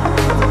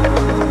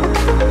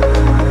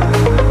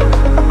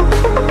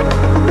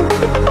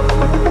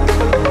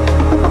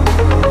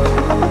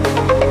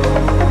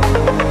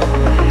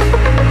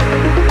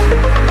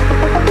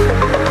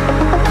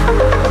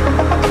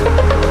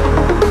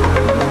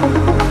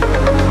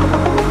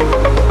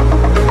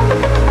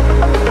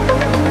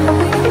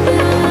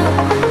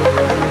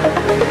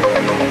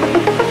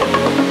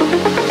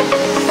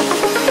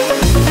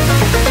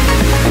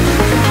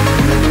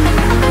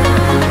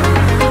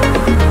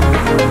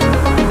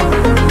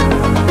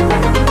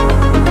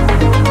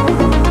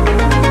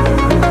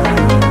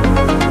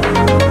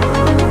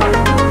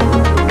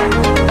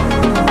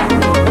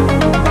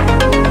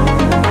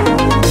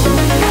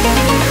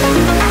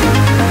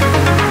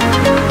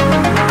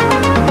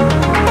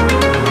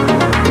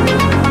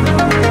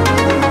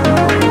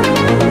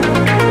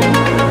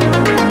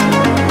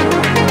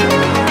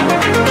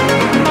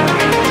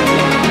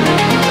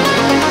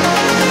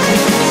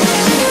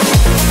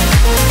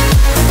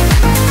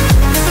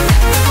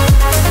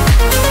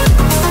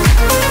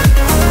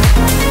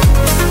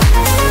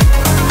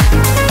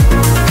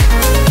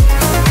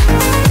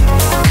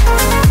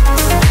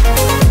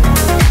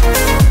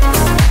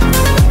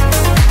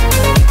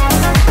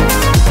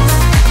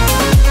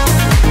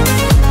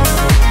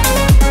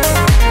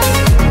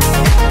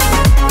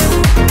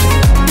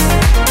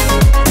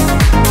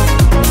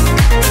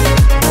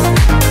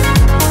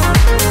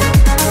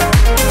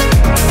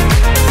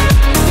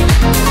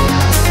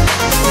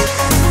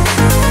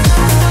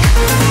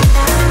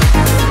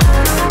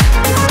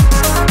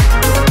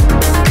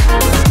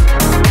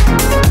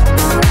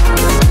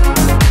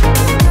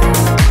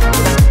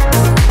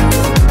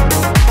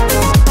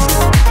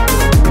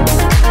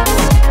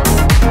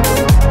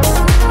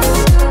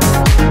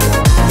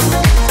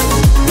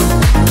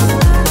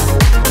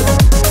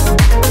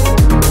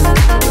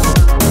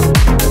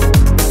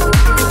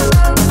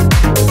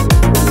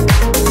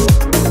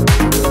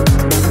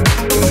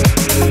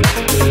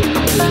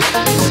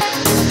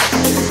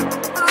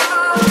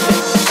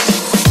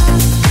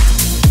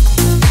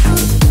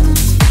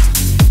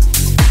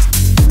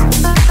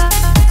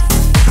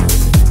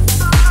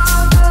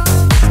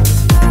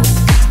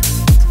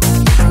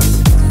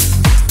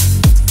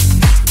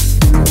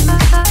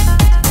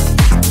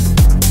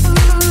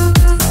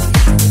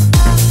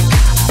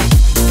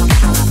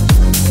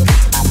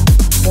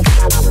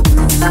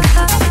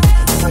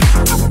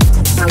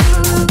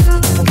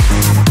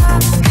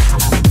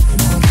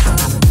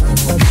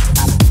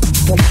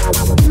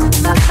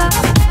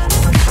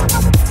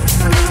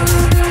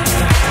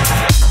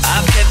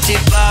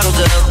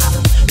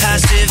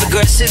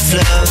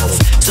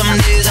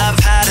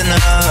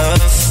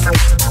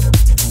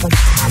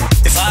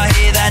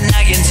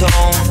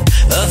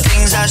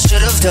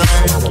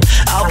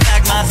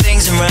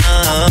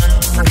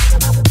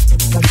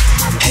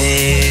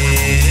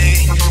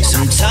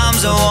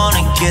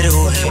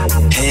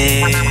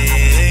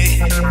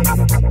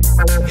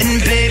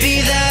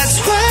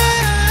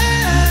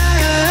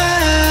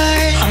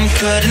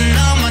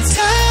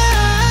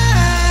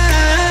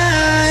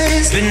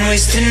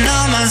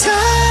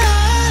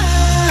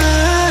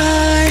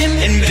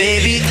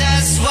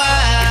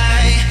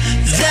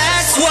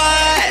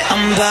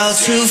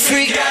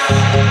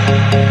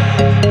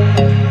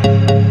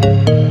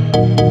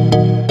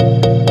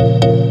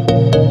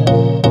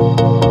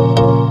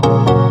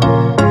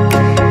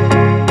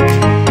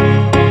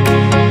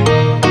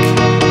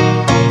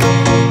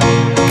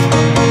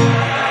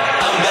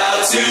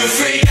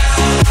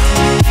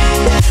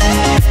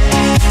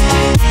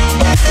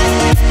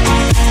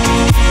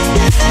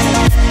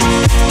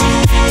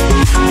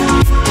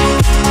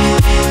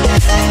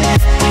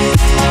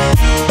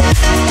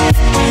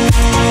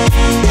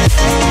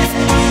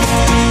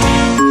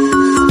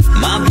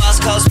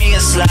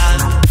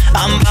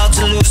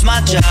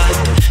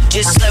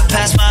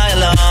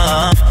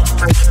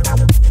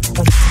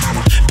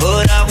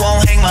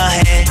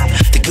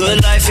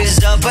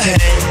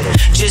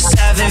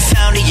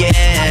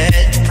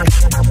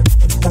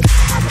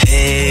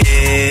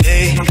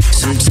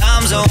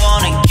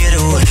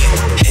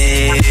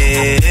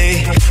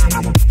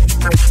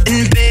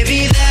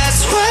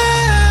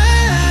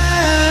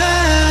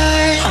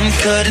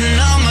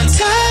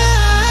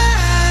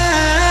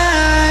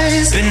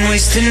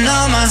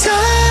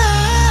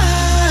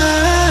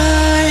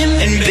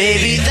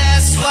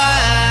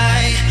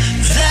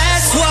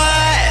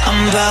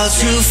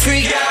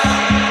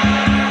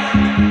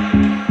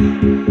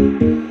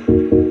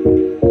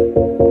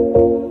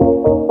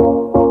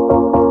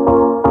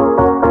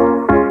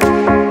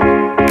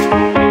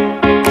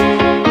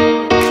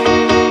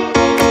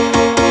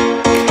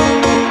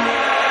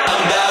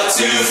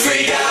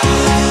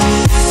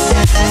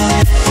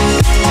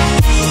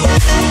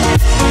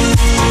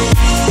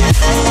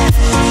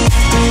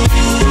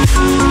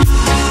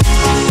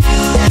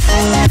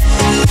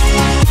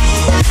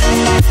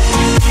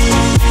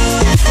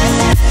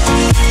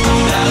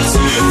 I'm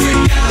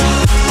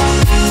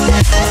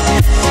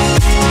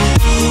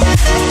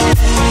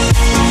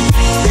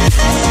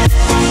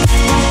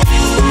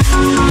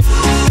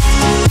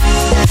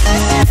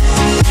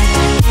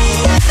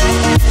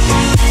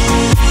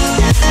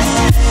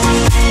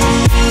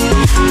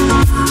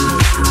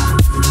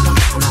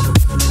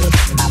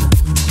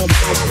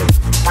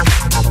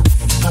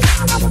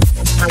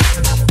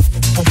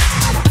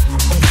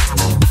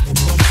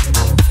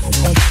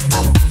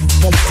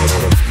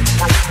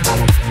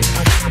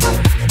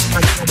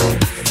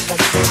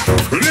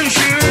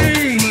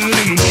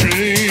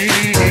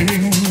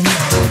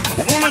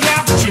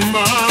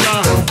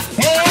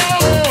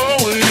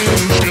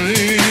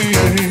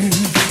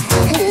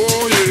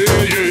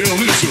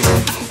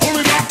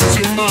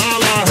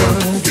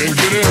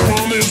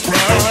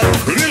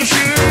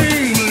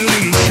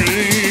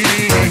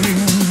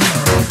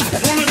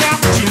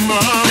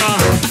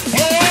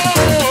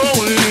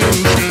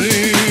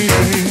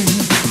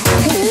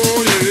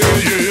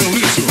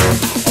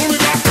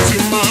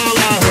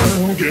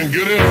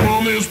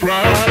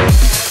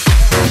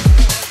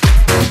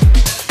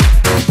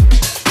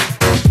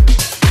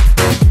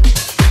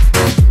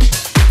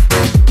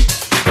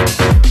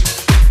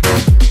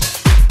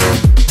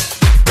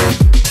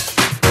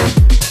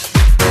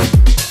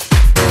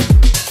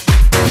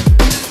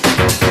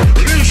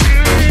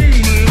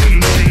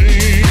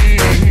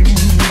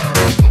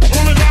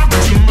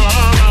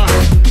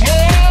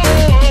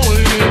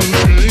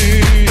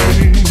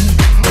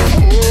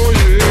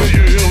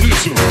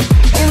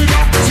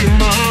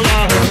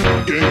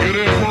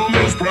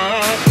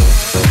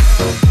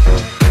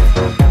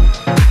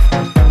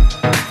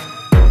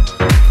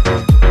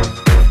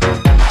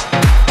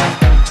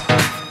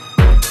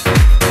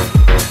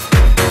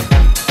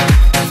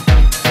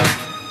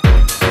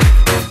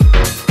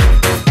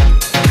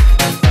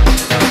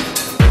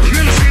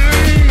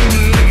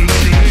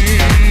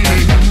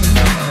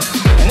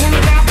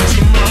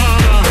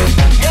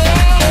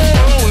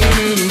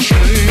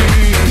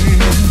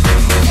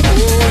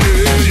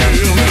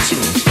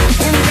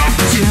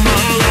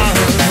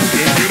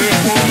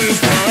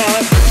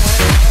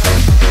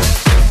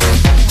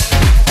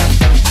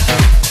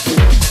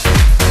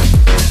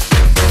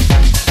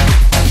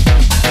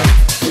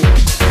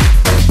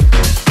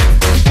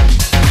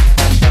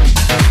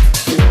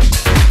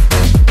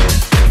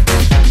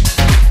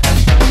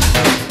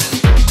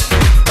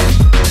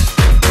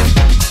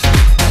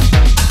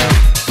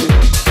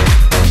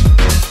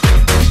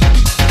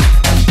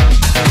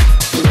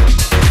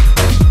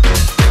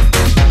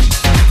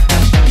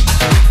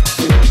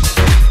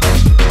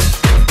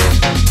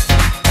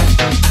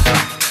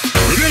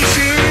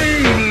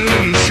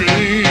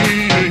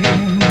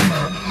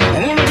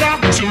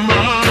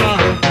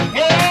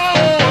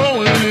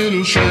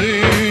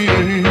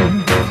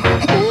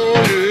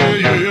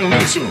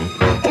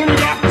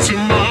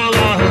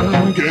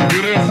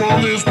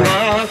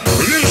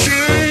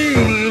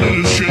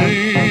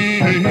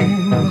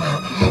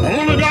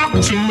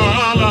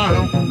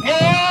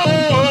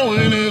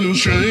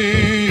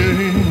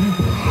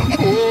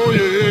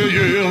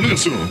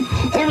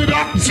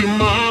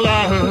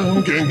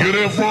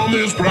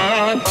his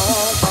pride.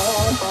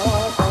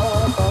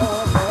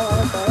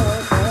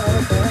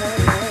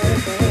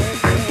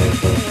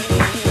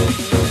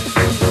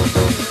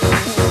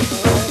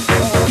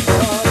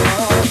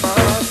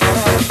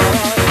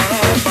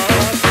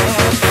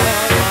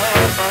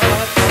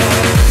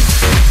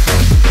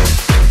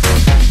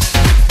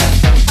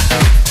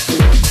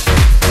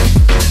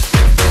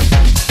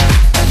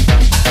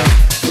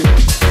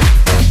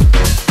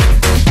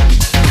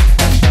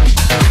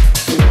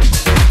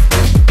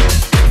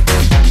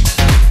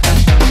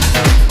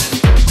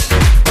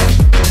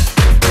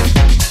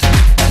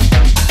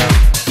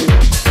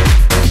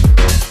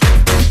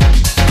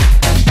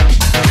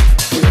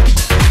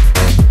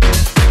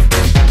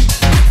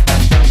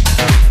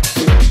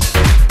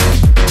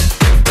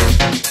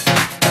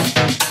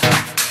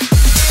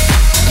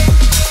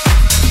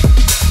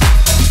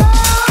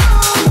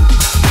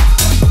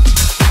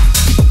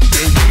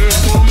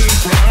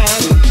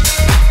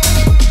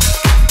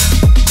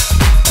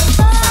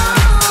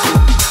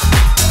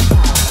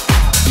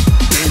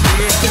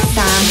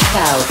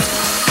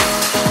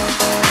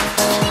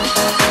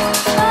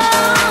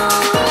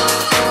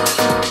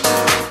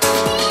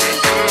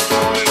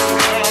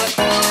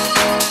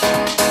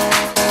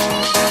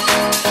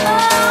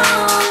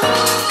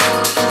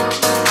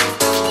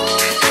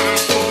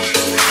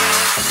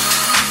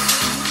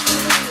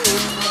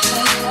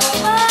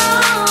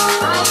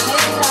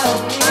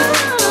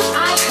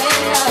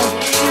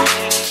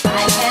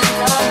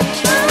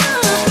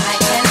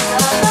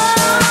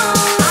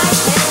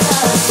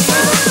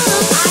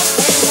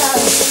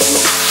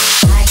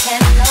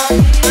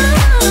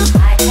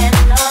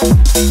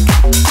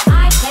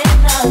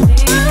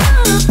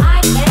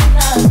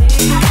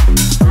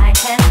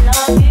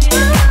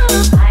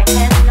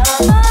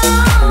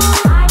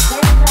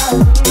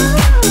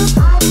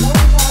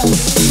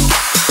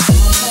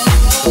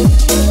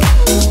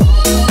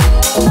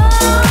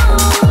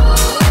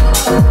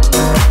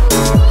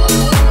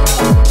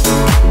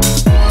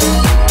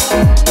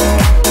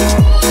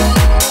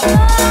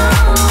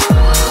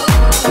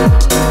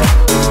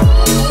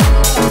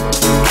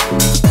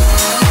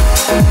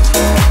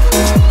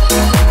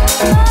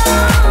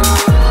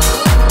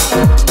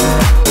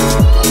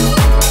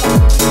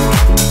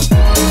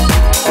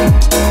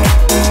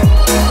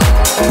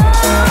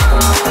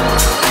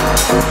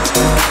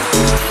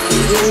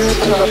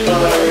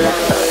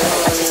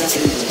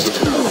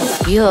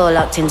 You're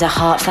locked into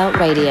Heartfeldt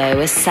Radio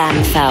with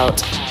Sam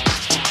Feldt.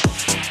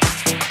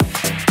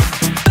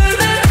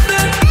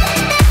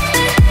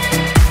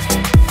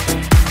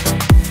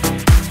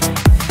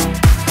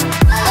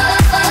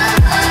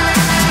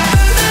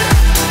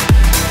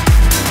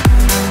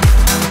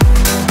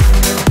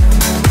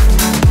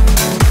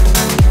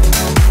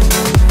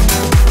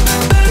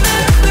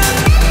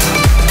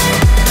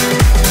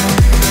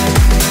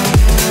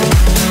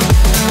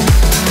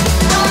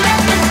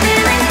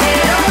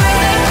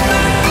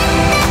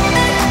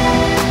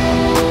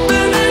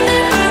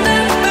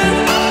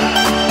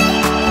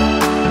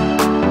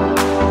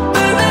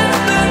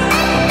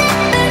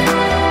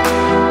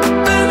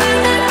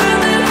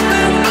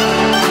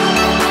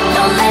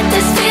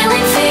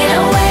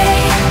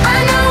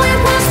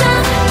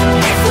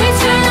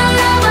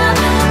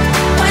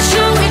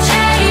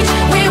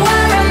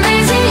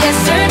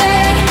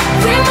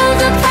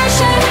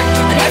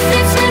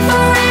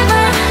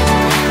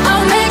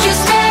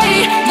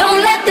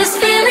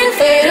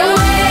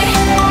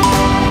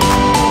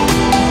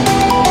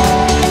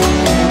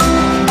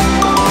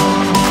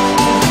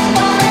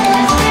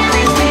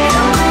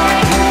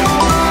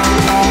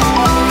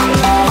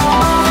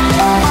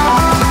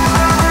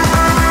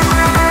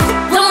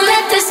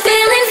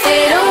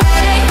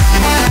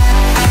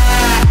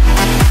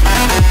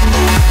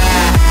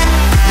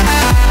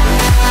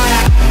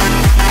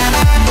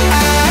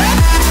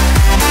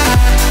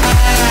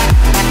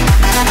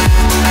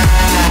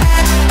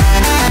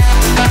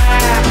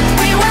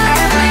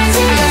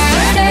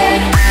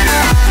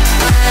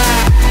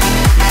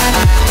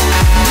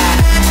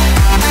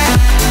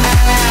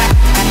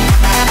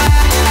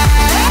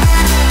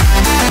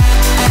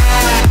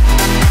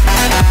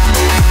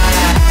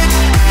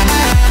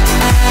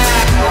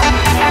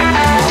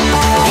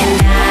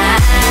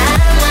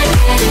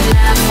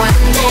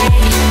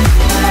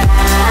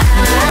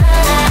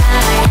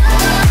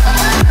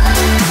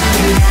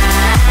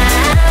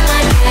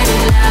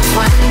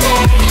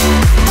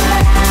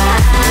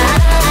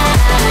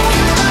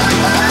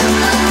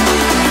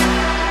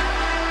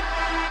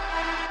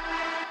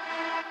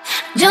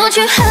 Don't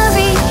you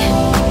hurry,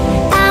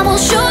 I will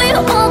show you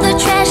all the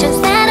treasures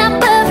that I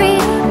bury.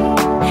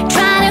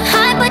 Try to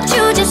hide but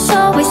you just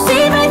always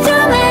see right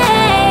through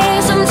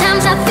me.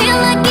 Sometimes I feel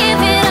like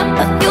giving up,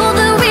 but you're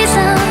the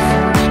reason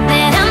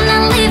that I'm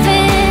not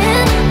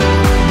living.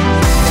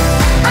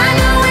 I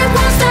know it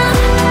won't stop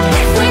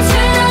if we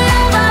turn our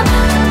love up.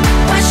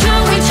 Why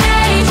should we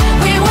change?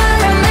 We were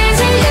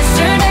amazing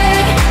yesterday.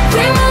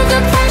 Remove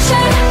the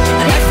pressure,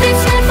 but if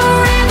it's meant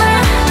forever,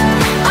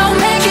 I'll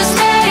make you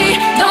stay.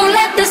 Don't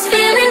let this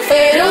feeling fade.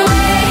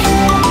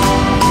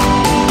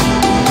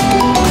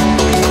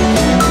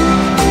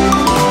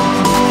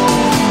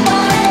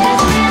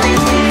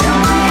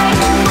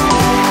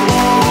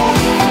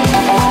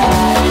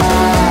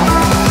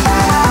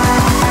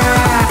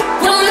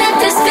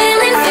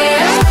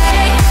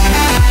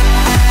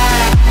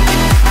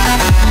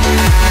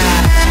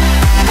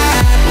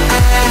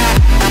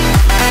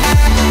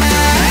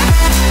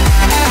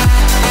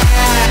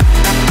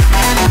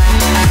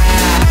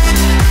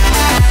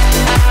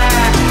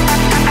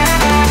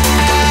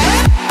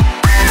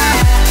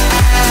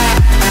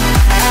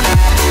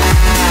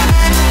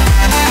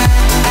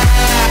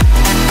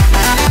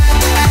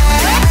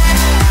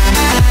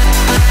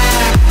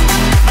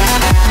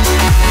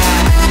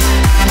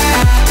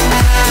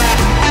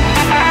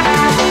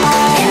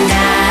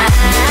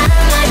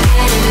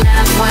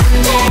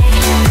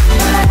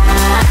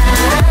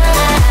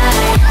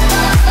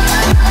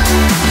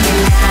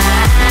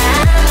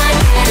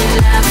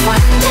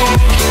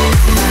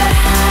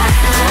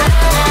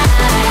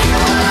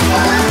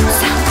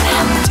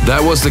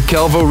 was the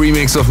Calvo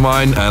remix of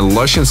mine and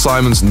Lush and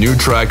Simon's new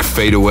track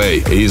Fade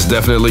Away. He's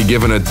definitely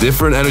given a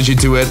different energy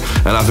to it,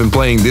 and I've been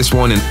playing this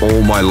one in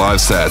all my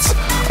live sets.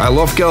 I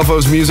love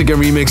Calvo's music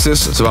and remixes,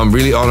 so I'm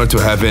really honored to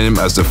have him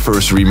as the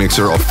first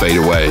remixer of Fade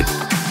Away.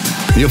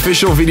 The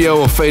official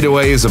video of Fade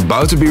Away is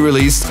about to be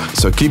released,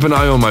 so keep an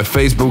eye on my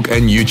Facebook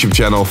and YouTube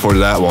channel for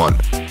that one.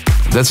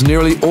 That's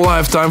nearly all I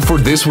have time for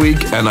this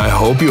week, and I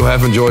hope you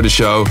have enjoyed the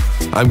show.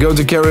 I'm going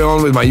to carry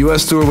on with my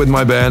US tour with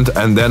my band,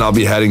 and then I'll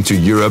be heading to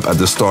Europe at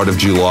the start of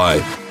July.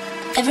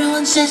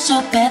 Everyone says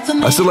so bad for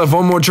me. I still have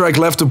one more track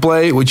left to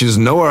play, which is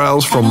Nowhere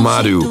Else from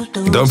Madhu.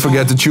 Don't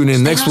forget to tune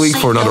in next week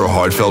for another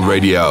Heartfeldt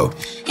Radio.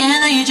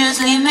 Can you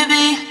just leave me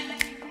be?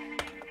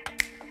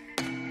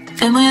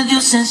 Been with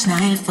you since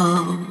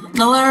nightfall.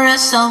 Nowhere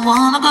else I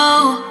wanna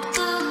go.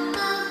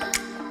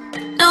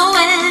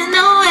 Nowhere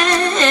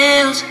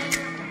else.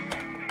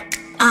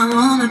 I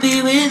wanna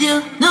be with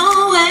you.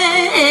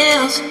 Nowhere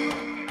else.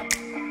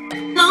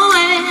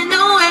 Nowhere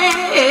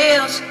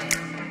else.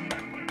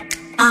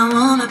 I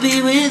wanna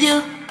be with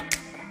you.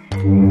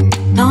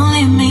 Don't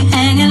leave me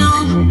hanging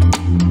on.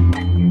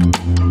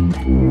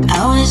 I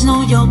always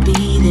know you'll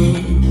be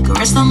there.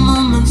 Caress the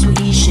moments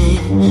we share.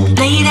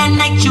 Late at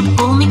night you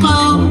pull me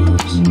close.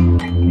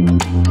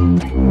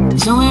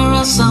 There's nowhere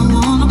else I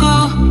wanna go.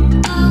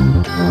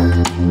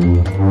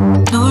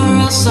 Nowhere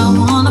else I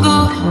wanna go.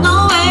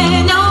 Nowhere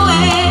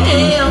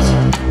else.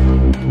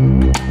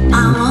 I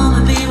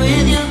wanna be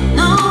with you.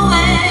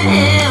 Nowhere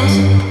else.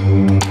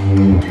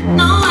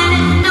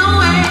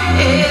 Nowhere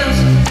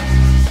else.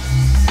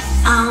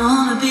 I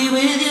wanna be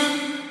with you.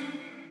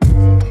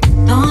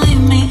 Don't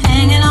leave me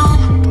hanging on.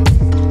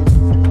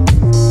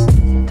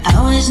 I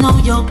always know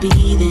you'll be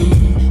there.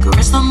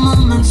 Caress the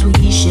moments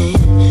we share.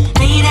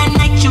 Late at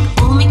night you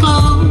pull me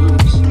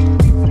close.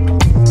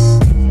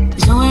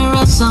 There's nowhere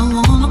else I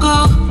wanna go.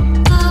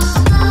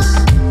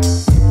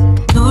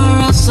 Nowhere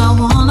else I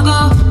wanna go.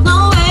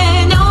 Nowhere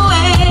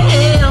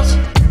else.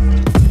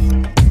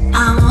 I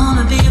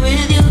wanna be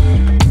with you.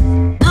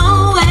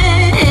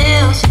 Nowhere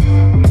else.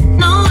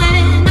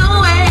 Nowhere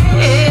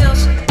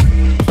else.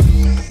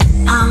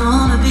 I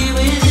wanna be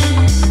with you.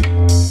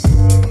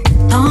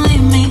 Don't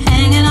leave me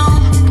hanging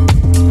on.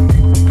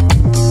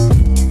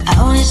 I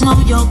always know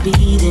you'll be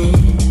there.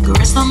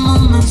 Caress the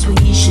moments we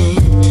share.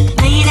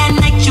 Late at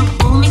night you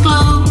pull me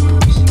close.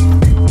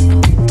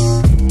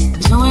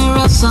 There's nowhere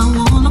else I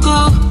wanna go.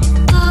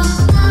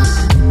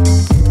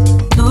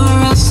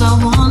 Nowhere else I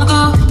wanna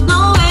go.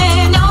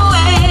 Nowhere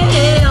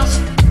else.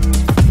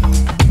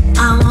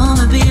 I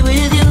wanna be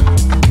with you.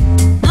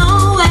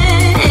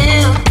 Nowhere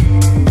else.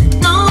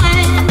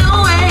 Nowhere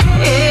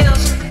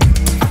else.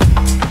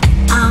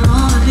 I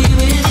wanna be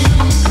with you.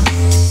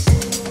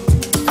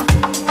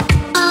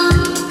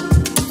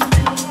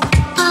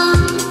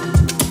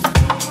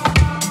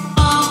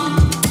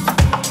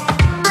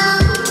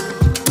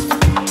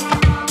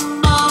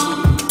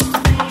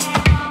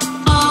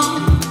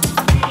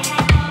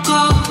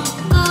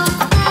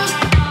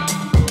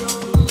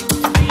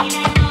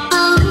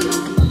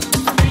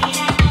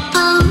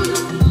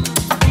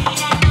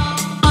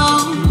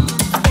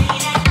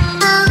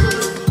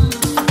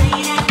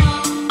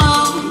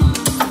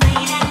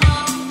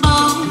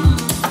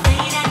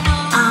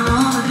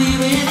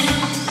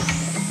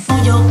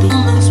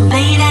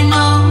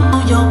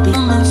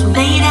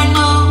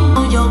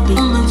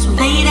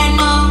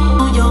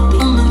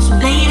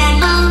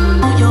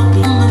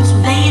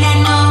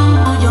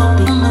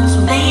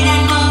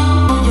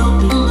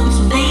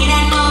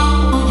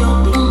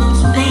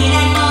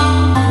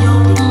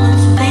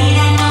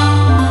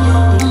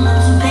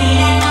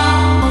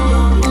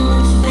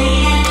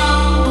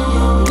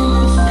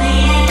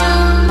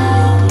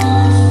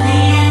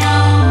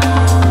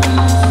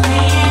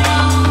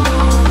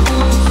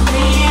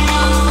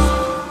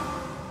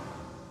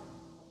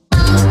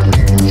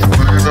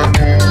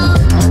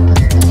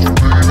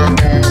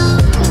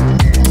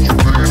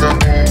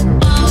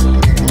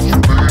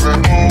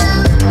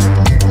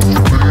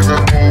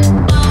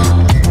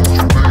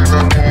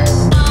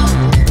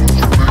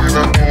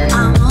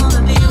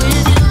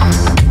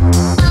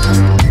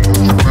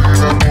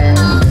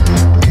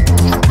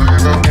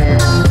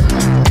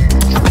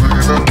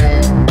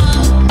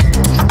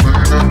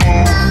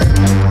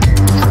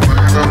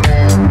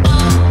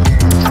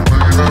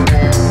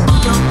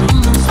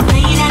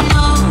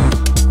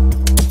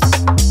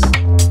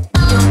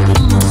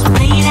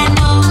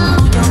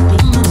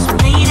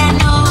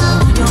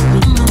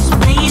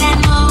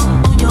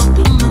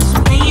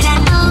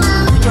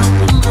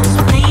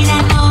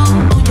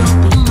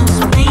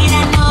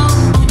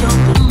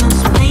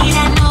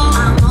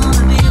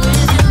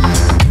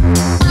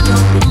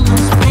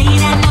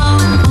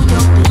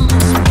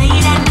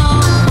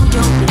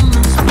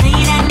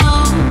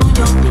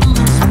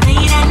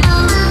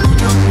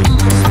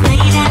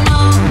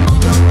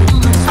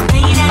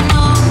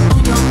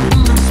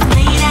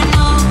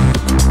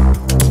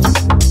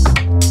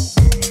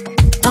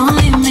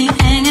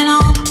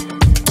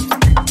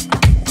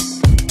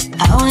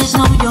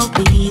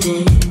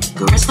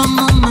 Caress the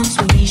moments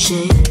we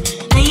share.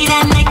 Late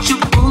at night you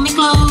pull me close.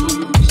 flow.